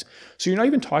flags. So you're not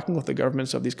even talking with the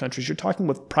governments of these countries. You're talking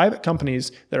with private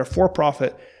companies that are for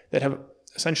profit that have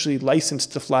essentially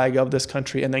licensed the flag of this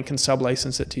country and then can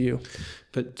sub-license it to you.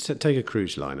 But take a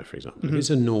cruise liner, for example. If it's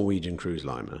a Norwegian cruise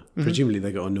liner, presumably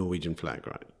they got a Norwegian flag,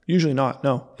 right? Usually not,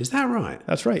 no. Is that right?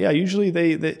 That's right, yeah. Usually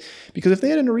they because if they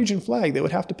had a Norwegian flag, they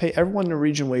would have to pay everyone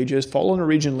Norwegian wages, follow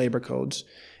Norwegian labor codes,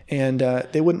 and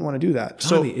they wouldn't want to do that.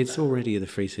 So it's already the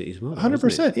Free Cities model,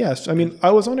 100%, yes. I mean,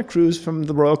 I was on a cruise from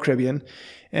the Royal Caribbean,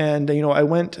 and I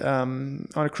went on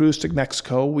a cruise to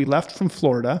Mexico. We left from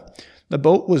Florida. The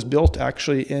boat was built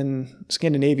actually in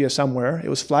Scandinavia somewhere. It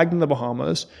was flagged in the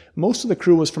Bahamas. Most of the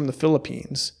crew was from the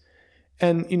Philippines.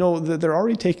 And, they're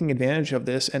already taking advantage of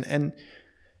this. And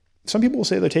some people will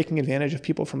say they're taking advantage of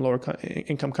people from lower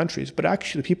income countries. But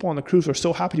actually, the people on the cruise are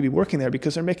so happy to be working there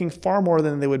because they're making far more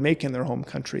than they would make in their home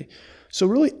country. So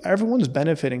really, everyone's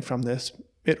benefiting from this.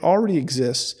 It already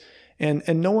exists. And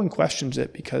no one questions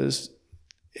it because,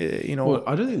 Well,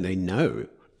 I don't think they know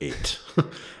it.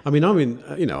 I mean,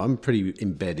 I'm pretty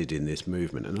embedded in this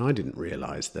movement, and I didn't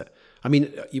realize that. I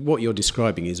mean, what you're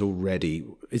describing is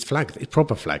it's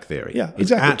proper flag theory. Yeah, it's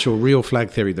exactly. actual real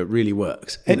flag theory that really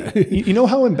works. You know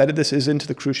how embedded this is into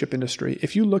the cruise ship industry?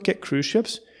 If you look at cruise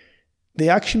ships, they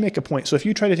actually make a point. So if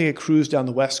you try to take a cruise down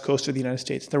the west coast of the United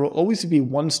States, there will always be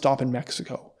one stop in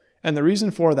Mexico. And the reason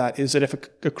for that is that if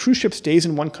a cruise ship stays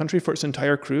in one country for its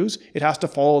entire cruise, it has to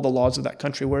follow the laws of that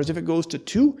country. Whereas if it goes to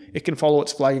two, it can follow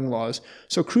its flagging laws.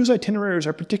 So cruise itineraries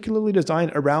are particularly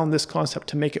designed around this concept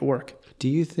to make it work. Do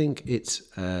you think it's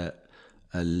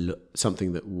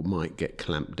something that might get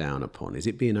clamped down upon? Is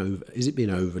it being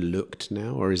overlooked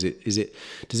now, or does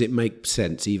it make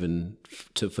sense even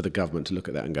for the government to look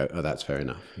at that and go, oh, that's fair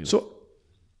enough? So,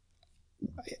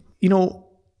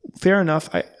 fair enough.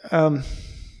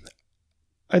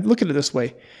 I'd look at it this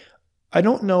way. I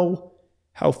don't know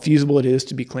how feasible it is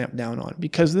to be clamped down on,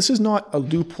 because this is not a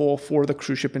loophole for the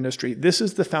cruise ship industry. This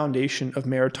is the foundation of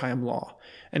maritime law.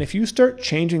 And if you start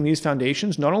changing these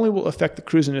foundations, not only will it affect the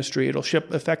cruise industry, it'll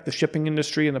affect the shipping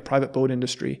industry and the private boat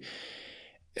industry.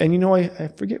 And I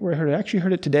forget where I heard it. I actually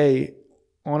heard it today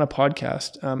on a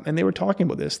podcast, and they were talking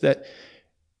about this, that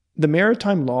the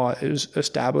maritime law is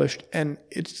established, and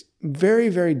it's very,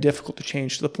 very difficult to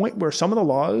change, to the point where some of the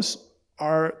laws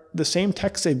are the same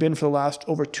text they've been for the last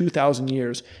over 2,000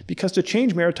 years. Because to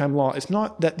change maritime law, it's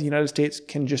not that the United States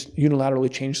can just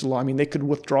unilaterally change the law. I mean, they could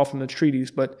withdraw from the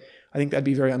treaties, but I think that'd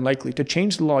be very unlikely. To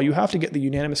change the law, you have to get the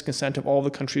unanimous consent of all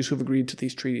the countries who've agreed to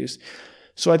these treaties.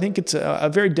 So I think it's a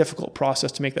very difficult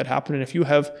process to make that happen. And if you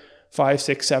have 5,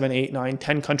 6, 7, 8, 9,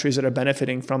 10 countries that are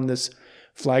benefiting from this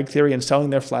flag theory and selling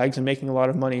their flags and making a lot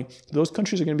of money, those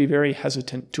countries are going to be very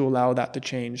hesitant to allow that to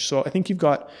change. So I think you've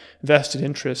got vested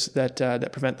interests that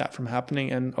prevent that from happening,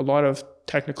 and a lot of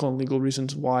technical and legal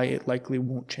reasons why it likely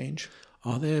won't change.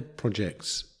 Are there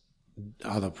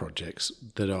other projects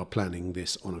that are planning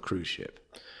this on a cruise ship?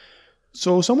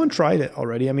 So someone tried it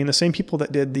already. I mean, the same people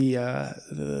that did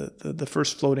the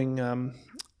first floating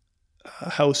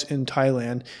house in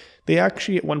Thailand, they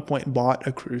actually at one point bought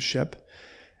a cruise ship.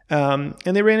 And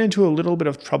they ran into a little bit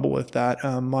of trouble with that.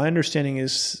 My understanding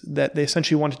is that they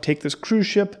essentially want to take this cruise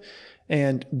ship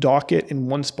and dock it in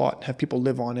one spot and have people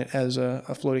live on it as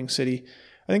a floating city.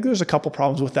 I think there's a couple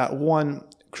problems with that. One,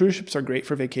 cruise ships are great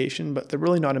for vacation, but they're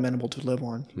really not amenable to live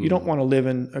on. You don't want to live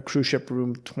in a cruise ship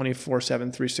room 24/7,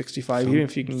 365, even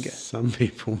if you can get... Some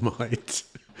people might.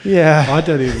 Yeah. I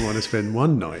don't even want to spend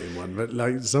one night in one, but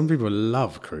some people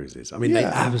love cruises. I mean, They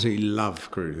absolutely love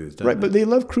cruises, don't they? But they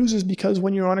love cruises because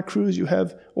when you're on a cruise, you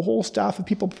have a whole staff of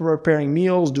people preparing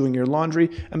meals, doing your laundry.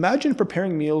 Imagine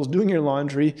preparing meals, doing your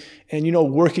laundry, and,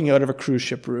 working out of a cruise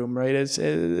ship room, right?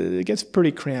 It gets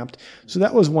pretty cramped. So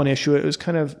that was one issue. It was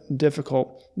kind of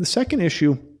difficult. The second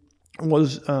issue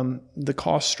was the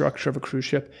cost structure of a cruise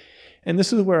ship. and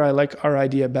this is where I like our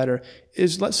idea better,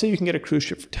 is let's say you can get a cruise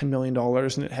ship for $10 million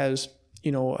and it has,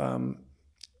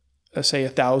 say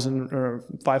 1,000 or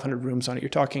 500 rooms on it. You're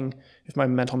talking, if my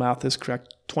mental math is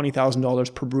correct,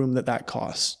 $20,000 per room that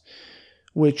costs,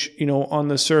 which, on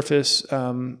the surface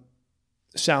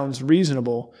sounds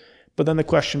reasonable. But then the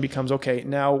question becomes, okay,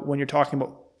 now when you're talking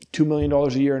about $2 million a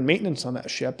year in maintenance on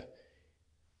that ship,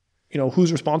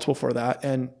 who's responsible for that?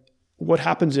 And what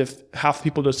happens if half the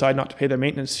people decide not to pay their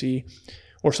maintenance fee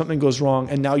or something goes wrong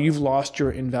and now you've lost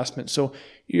your investment? So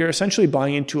you're essentially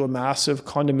buying into a massive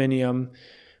condominium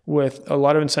with a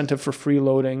lot of incentive for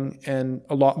freeloading and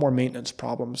a lot more maintenance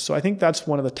problems. So I think that's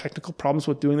one of the technical problems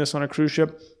with doing this on a cruise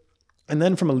ship. And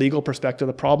then from a legal perspective,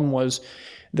 the problem was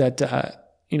that,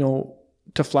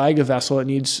 to flag a vessel, it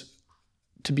needs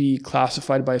to be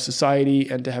classified by a society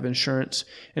and to have insurance.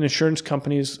 And insurance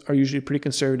companies are usually pretty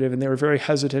conservative, and they were very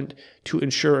hesitant to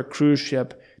insure a cruise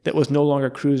ship that was no longer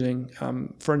cruising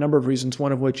for a number of reasons,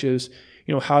 one of which is,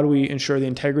 how do we ensure the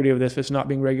integrity of this if it's not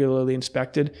being regularly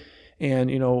inspected?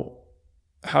 And,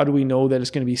 how do we know that it's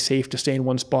going to be safe to stay in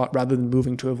one spot rather than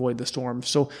moving to avoid the storm?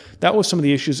 So that was some of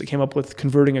the issues that came up with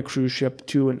converting a cruise ship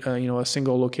to a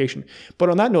single location. But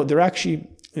on that note, there actually,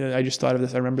 I just thought of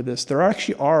this, I remember this, there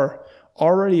actually are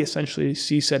already essentially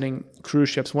seasteading cruise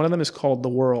ships. One of them is called the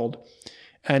World,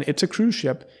 and it's a cruise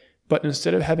ship, but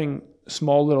instead of having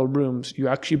small little rooms, you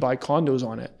actually buy condos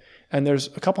on it. And there's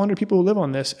a couple hundred people who live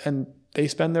on this, and they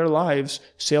spend their lives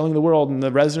sailing the world, and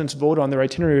the residents vote on their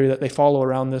itinerary that they follow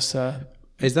around this.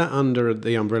 Is that under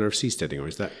the umbrella of seasteading, or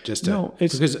is that just no?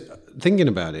 Because thinking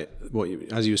about it,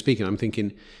 as you were speaking, I'm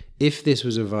thinking, if this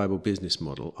was a viable business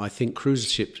model, I think cruise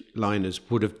ship liners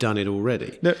would have done it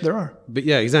already. There are. But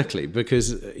yeah, exactly,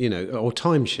 because, or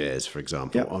timeshares, for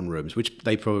example, on rooms, which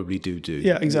they probably do.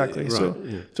 Yeah, exactly.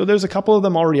 Right, so there's a couple of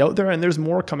them already out there, and there's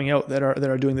more coming out that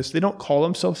are doing this. They don't call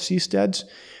themselves seasteads.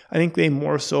 I think they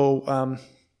more so, a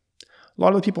lot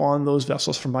of the people on those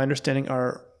vessels, from my understanding,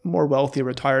 are more wealthy,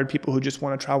 retired people who just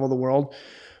want to travel the world.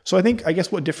 So I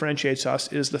guess what differentiates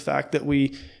us is the fact that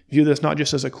we view this not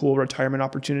just as a cool retirement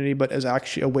opportunity, but as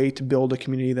actually a way to build a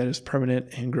community that is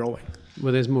permanent and growing.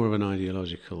 Well, there's more of an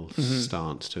ideological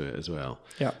stance to it as well.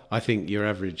 Yeah. I think your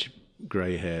average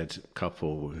grey-haired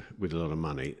couple with a lot of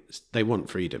money, they want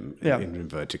freedom, in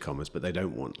inverted commas, but they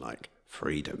don't want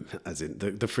freedom, as in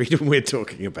the freedom we're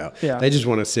talking about. Yeah. They just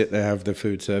want to sit there, have the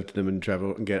food served to them, and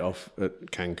travel and get off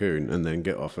at Cancun and then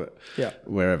get off at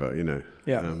wherever,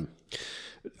 Yeah.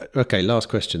 Okay, last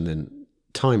question then.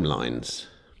 Timelines.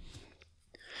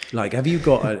 Have you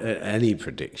got any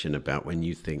prediction about when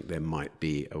you think there might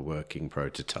be a working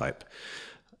prototype?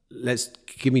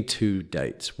 Give me 2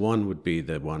 dates. One would be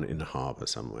the one in the harbour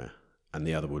somewhere, and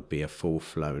the other would be a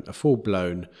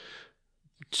full-blown,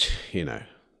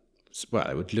 well,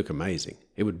 it would look amazing.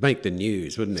 It would make the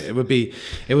news, wouldn't it? It would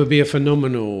be a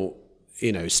phenomenal,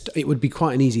 it would be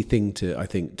quite an easy thing to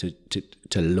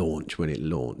launch when it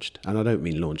launched. And I don't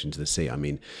mean launch into the sea. I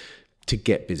mean, to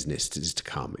get business to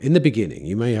come. In the beginning,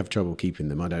 you may have trouble keeping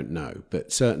them, I don't know.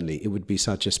 But certainly it would be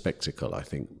such a spectacle. I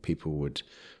think people would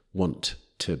want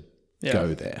to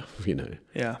go there,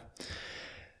 Yeah.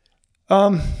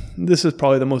 This is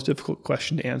probably the most difficult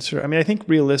question to answer. I mean, I think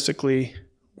realistically,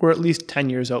 we're at least 10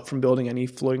 years out from building any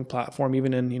floating platform,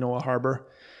 even in, a harbor.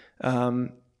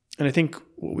 And I think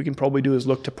what we can probably do is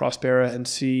look to Prospera and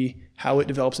see how it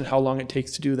develops and how long it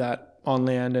takes to do that on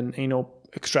land, and,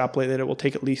 extrapolate that it will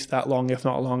take at least that long, if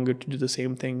not longer, to do the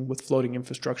same thing with floating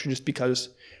infrastructure, just because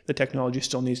the technology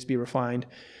still needs to be refined.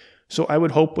 So I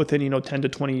would hope within, 10 to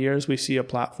 20 years, we see a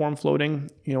platform floating,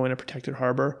 in a protected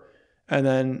harbor. And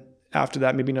then after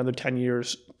that, maybe another 10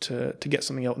 years to get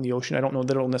something out in the ocean. I don't know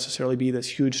that it'll necessarily be this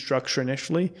huge structure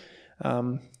initially.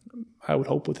 I would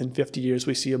hope within 50 years,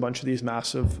 we see a bunch of these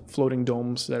massive floating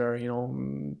domes that are,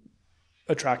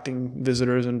 attracting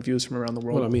visitors and views from around the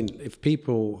world. Well, I mean, if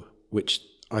people, which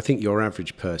I think your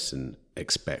average person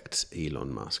expects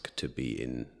Elon Musk to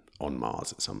be on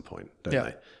Mars at some point, don't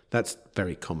they? That's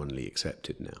very commonly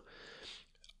accepted now.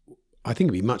 I think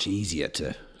it'd be much easier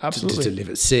to live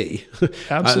at sea.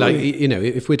 Absolutely.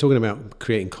 If we're talking about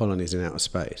creating colonies in outer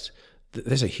space,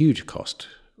 there's a huge cost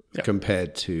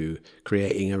compared to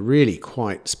creating a really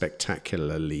quite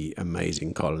spectacularly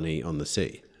amazing colony on the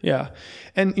sea. Yeah.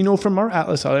 And, from our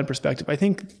Atlas Island perspective, I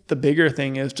think the bigger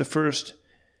thing is to first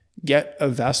get a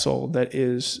vessel that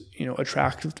is,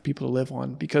 attractive to people to live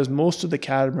on, because most of the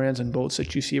catamarans and boats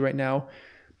that you see right now,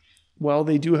 while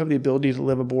they do have the ability to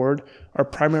live aboard, are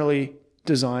primarily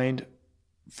designed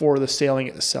for the sailing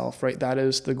itself, right? That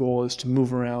is the goal, is to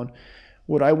move around.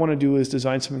 What I want to do is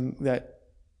design something that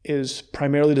is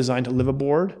primarily designed to live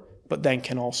aboard, but then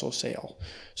can also sail.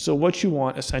 So what you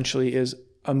want essentially is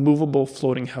a movable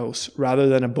floating house rather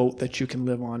than a boat that you can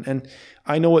live on. And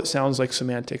I know it sounds like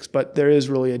semantics, but there is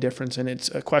really a difference, and it's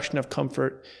a question of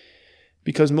comfort,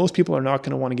 because most people are not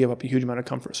going to want to give up a huge amount of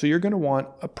comfort. So you're going to want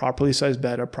a properly sized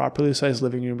bed, a properly sized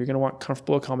living room. You're going to want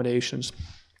comfortable accommodations.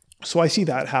 So I see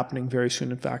that happening very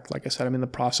soon. In fact, like I said, I'm in the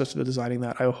process of designing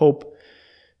that.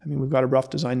 We've got a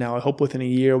rough design now. I hope within a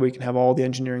year we can have all the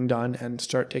engineering done and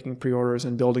start taking pre-orders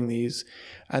and building these.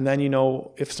 And then,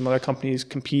 if some other companies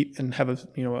compete and have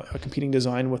a competing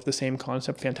design with the same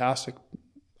concept, fantastic.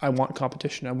 I want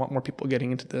competition. I want more people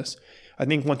getting into this. I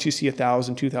think once you see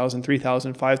 1,000, 2,000,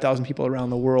 3,000, 5,000 people around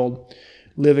the world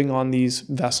living on these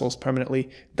vessels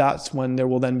permanently, that's when there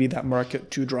will then be that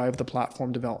market to drive the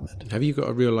platform development. Have you got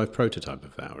a real life prototype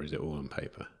of that, or is it all on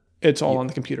paper? It's all on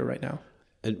the computer right now.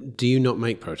 And do you not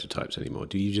make prototypes anymore?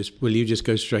 Will you just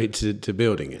go straight to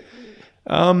building it?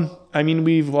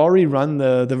 We've already run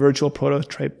the virtual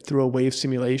prototype through a wave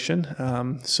simulation.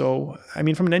 From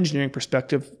an engineering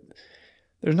perspective,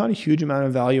 there's not a huge amount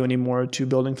of value anymore to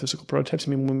building physical prototypes.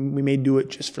 We may do it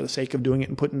just for the sake of doing it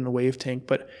and put it in a wave tank,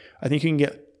 but I think you can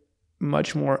get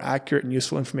much more accurate and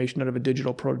useful information out of a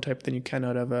digital prototype than you can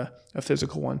out of a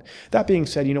physical one. That being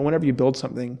said, whenever you build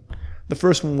something, the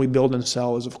first one we build and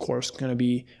sell is, of course, going to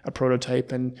be a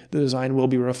prototype, and the design will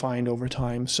be refined over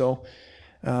time. So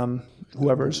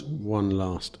whoever's... One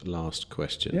last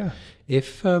question. Yeah.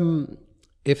 If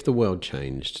the world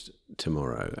changed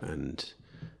tomorrow and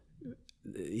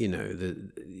the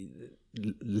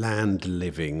land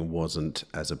living wasn't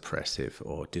as oppressive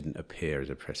or didn't appear as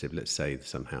oppressive, let's say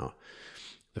somehow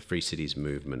the Free Cities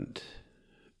movement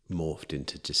morphed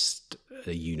into just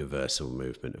a universal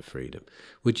movement of freedom,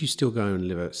 would you still go and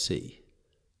live at sea?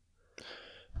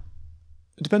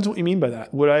 It depends what you mean by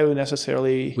that.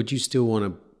 Would you still want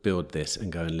to build this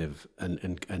and go and live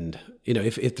and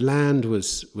if land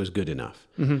was good enough,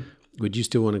 mm-hmm. would you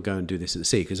still want to go and do this at the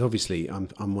sea? Because obviously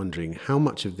I'm wondering how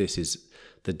much of this is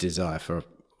the desire for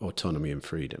autonomy and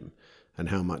freedom, and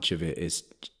how much of it is,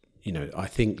 I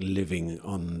think living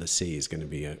on the sea is going to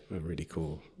be a really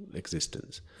cool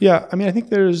existence. Yeah, I think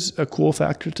there's a cool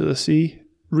factor to the sea.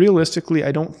 Realistically,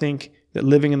 I don't think that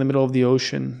living in the middle of the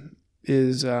ocean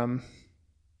is, the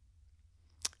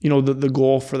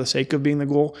goal for the sake of being the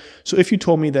goal. So if you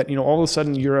told me that, all of a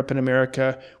sudden Europe and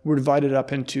America were divided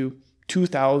up into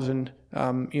 2,000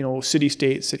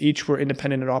 city-states that each were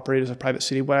independent and operated as a private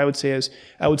city, what I would say is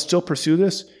I would still pursue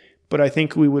this, but I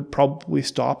think we would probably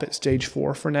stop at stage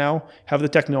 4 for now, have the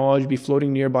technology be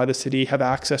floating nearby the city, have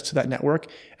access to that network,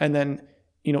 and then,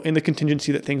 in the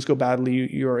contingency that things go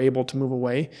badly, you're able to move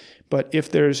away. But if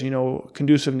there's,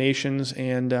 conducive nations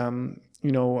and,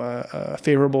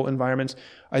 favorable environments,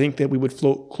 I think that we would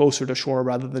float closer to shore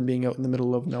rather than being out in the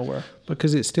middle of nowhere.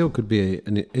 Because it still could be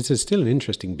still an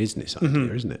interesting business idea,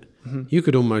 mm-hmm. isn't it? Mm-hmm. You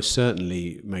could almost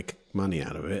certainly make money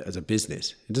out of it as a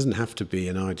business. It doesn't have to be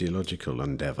an ideological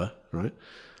endeavor, right?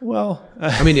 Well,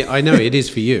 I know it is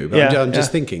for you, but yeah, I'm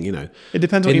just thinking, it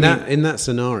depends what you mean. In that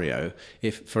scenario,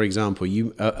 if, for example,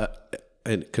 you,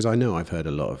 because I know I've heard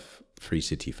a lot of free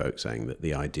city folk saying that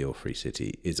the ideal free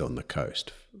city is on the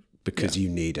coast, because you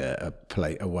need a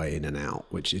way in and out,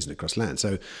 which isn't across land.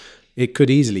 So it could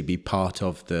easily be part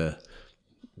of the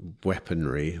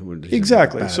weaponry.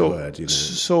 Exactly.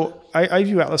 So I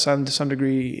view Atlas Island to some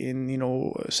degree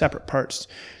in, separate parts.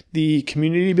 The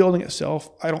community building itself,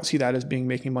 I don't see that as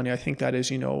making money. I think that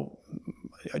is,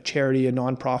 a charity, a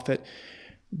nonprofit.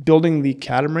 Building the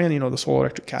catamaran, the solar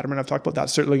electric catamaran I've talked about,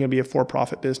 that's certainly going to be a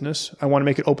for-profit business. I want to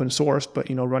make it open source, but,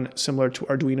 run it similar to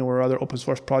Arduino or other open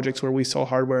source projects where we sell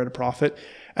hardware at a profit.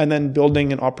 And then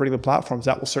building and operating the platforms,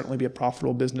 that will certainly be a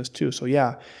profitable business too. So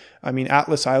yeah,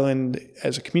 Atlas Island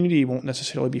as a community won't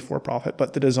necessarily be for-profit,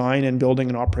 but the design and building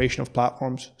and operation of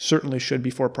platforms certainly should be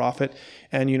for-profit.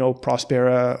 And,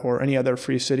 Prospera or any other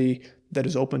free city that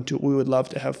is open to it, we would love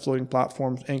to have floating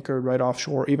platforms anchored right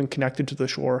offshore, even connected to the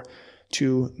shore,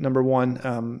 to, number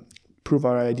one, prove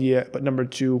our idea, but number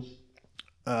two,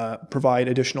 provide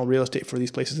additional real estate for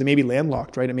these places. They may be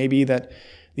landlocked, right? It may be that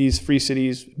these free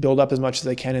cities build up as much as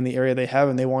they can in the area they have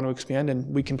and they want to expand,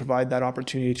 and we can provide that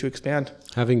opportunity to expand.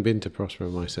 Having been to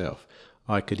Prospera myself,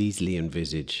 I could easily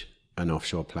envisage an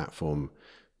offshore platform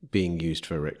being used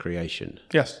for recreation.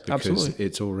 Yes, absolutely. Because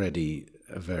it's already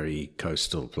a very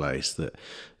coastal place that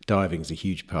diving is a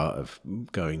huge part of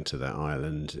going to that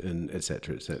island, and et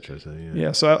cetera, et cetera. So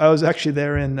yeah. So I was actually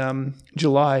there in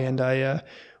July, and I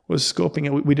was scoping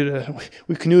it.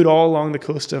 We canoed all along the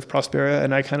coast of Prospera,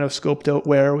 and I kind of scoped out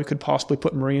where we could possibly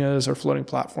put marinas or floating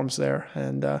platforms there.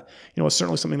 And it's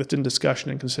certainly something that's in discussion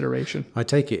and consideration. I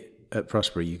take it at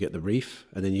Prospera, you get the reef,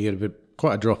 and then you get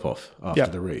quite a drop off after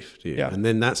the reef, do you? Yeah. And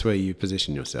then that's where you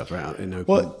position yourself out in open.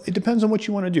 Well, it depends on what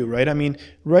you want to do, right? I mean,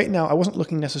 right now, I wasn't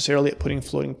looking necessarily at putting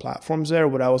floating platforms there.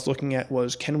 What I was looking at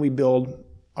was, can we build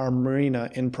our marina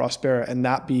in Prospera and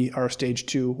that be our stage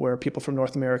 2, where people from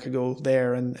North America go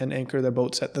there and anchor their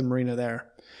boats at the marina there.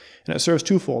 And it serves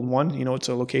twofold. One, it's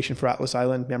a location for Atlas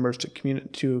Island members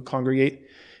to congregate.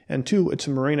 And 2, it's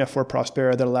a marina for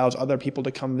Prospera that allows other people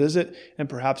to come visit, and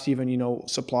perhaps even,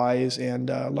 supplies and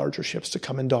larger ships to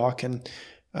come and dock and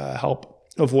help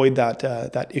avoid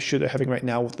that issue they're having right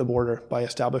now with the border by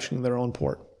establishing their own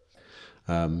port.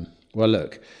 Well,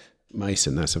 look,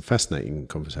 Mason, that's a fascinating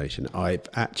conversation.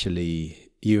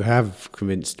 You have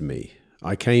convinced me.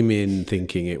 I came in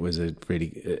thinking it was a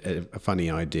really a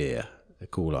funny idea, a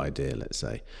cool idea, let's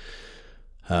say.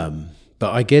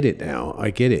 But I get it now.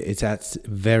 I get it. That's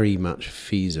very much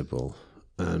feasible.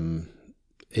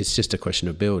 It's just a question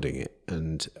of building it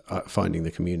and finding the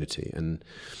community. And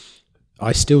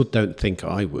I still don't think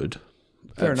I would,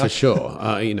 for sure.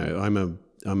 I'm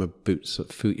a boots,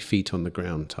 feet on the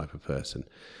ground type of person.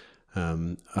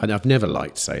 And I've never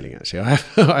liked sailing. Actually,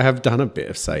 I have done a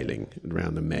bit of sailing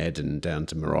around the Med and down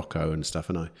to Morocco and stuff.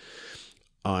 And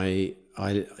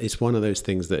it's one of those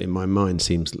things that in my mind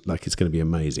seems like it's going to be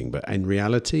amazing, but in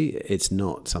reality, it's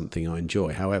not something I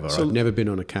enjoy. However, I've never been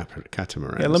on a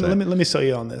catamaran. Yeah, let me sell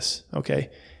you on this. Okay,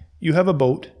 you have a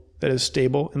boat that is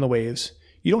stable in the waves.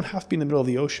 You don't have to be in the middle of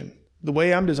the ocean. The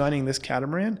way I'm designing this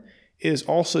catamaran is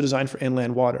also designed for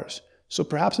inland waters. So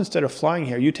perhaps instead of flying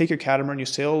here, you take your catamaran, you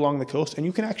sail along the coast, and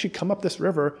you can actually come up this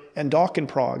river and dock in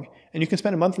Prague, and you can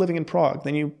spend a month living in Prague.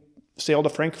 Then you sail to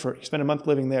Frankfurt, you spend a month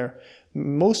living there.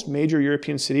 Most major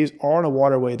European cities are on a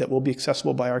waterway that will be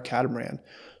accessible by our catamaran.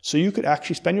 So you could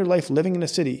actually spend your life living in a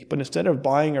city, but instead of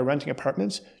buying or renting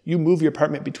apartments, you move your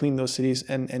apartment between those cities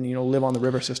and live on the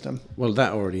river system. Well,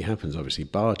 that already happens, obviously.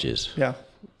 Barges. Yeah.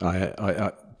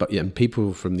 But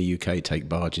people from the UK take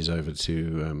barges over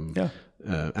to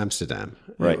Amsterdam.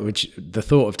 Right. Which the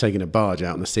thought of taking a barge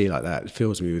out on the sea like that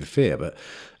fills me with fear, but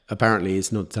apparently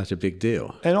it's not such a big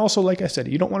deal. And also, like I said,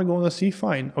 you don't want to go on the sea,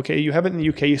 fine. Okay, you have it in the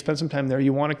UK, you spend some time there,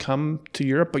 you want to come to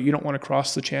Europe, but you don't want to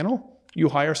cross the channel. You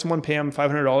hire someone, pay him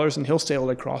 $500, and he'll sail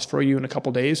it across for you in a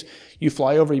couple days. You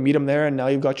fly over, you meet him there, and now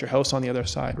you've got your house on the other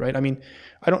side, right? I mean,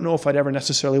 I don't know if I'd ever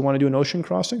necessarily want to do an ocean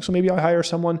crossing, so maybe I hire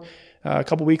someone, a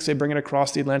couple weeks, they bring it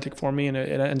across the Atlantic for me, and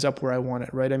it ends up where I want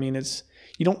it, right? I mean,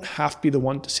 you don't have to be the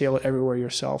one to sail it everywhere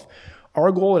yourself.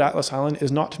 Our goal at Atlas Island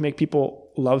is not to make people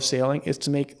love sailing. It's to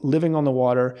make living on the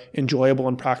water enjoyable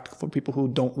and practical for people who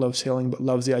don't love sailing but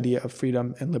loves the idea of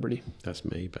freedom and liberty. That's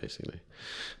me, basically.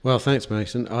 Well, thanks,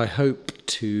 Mason. I hope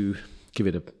to give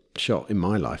it a shot in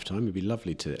my lifetime. It'd be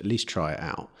lovely to at least try it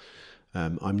out.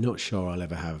 I'm not sure I'll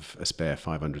ever have a spare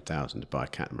 $500,000 to buy a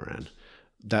catamaran.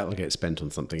 That'll get spent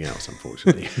on something else,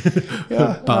 unfortunately.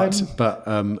 But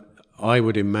I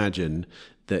would imagine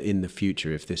that in the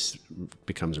future, if this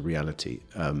becomes a reality,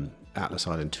 Atlas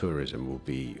Island tourism will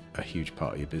be a huge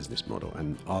part of your business model,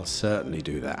 and I'll certainly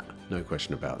do that. No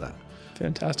question about that.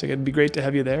 Fantastic. It'd be great to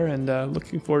have you there, and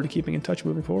looking forward to keeping in touch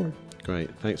moving forward. Great.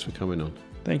 Thanks for coming on.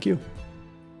 Thank you.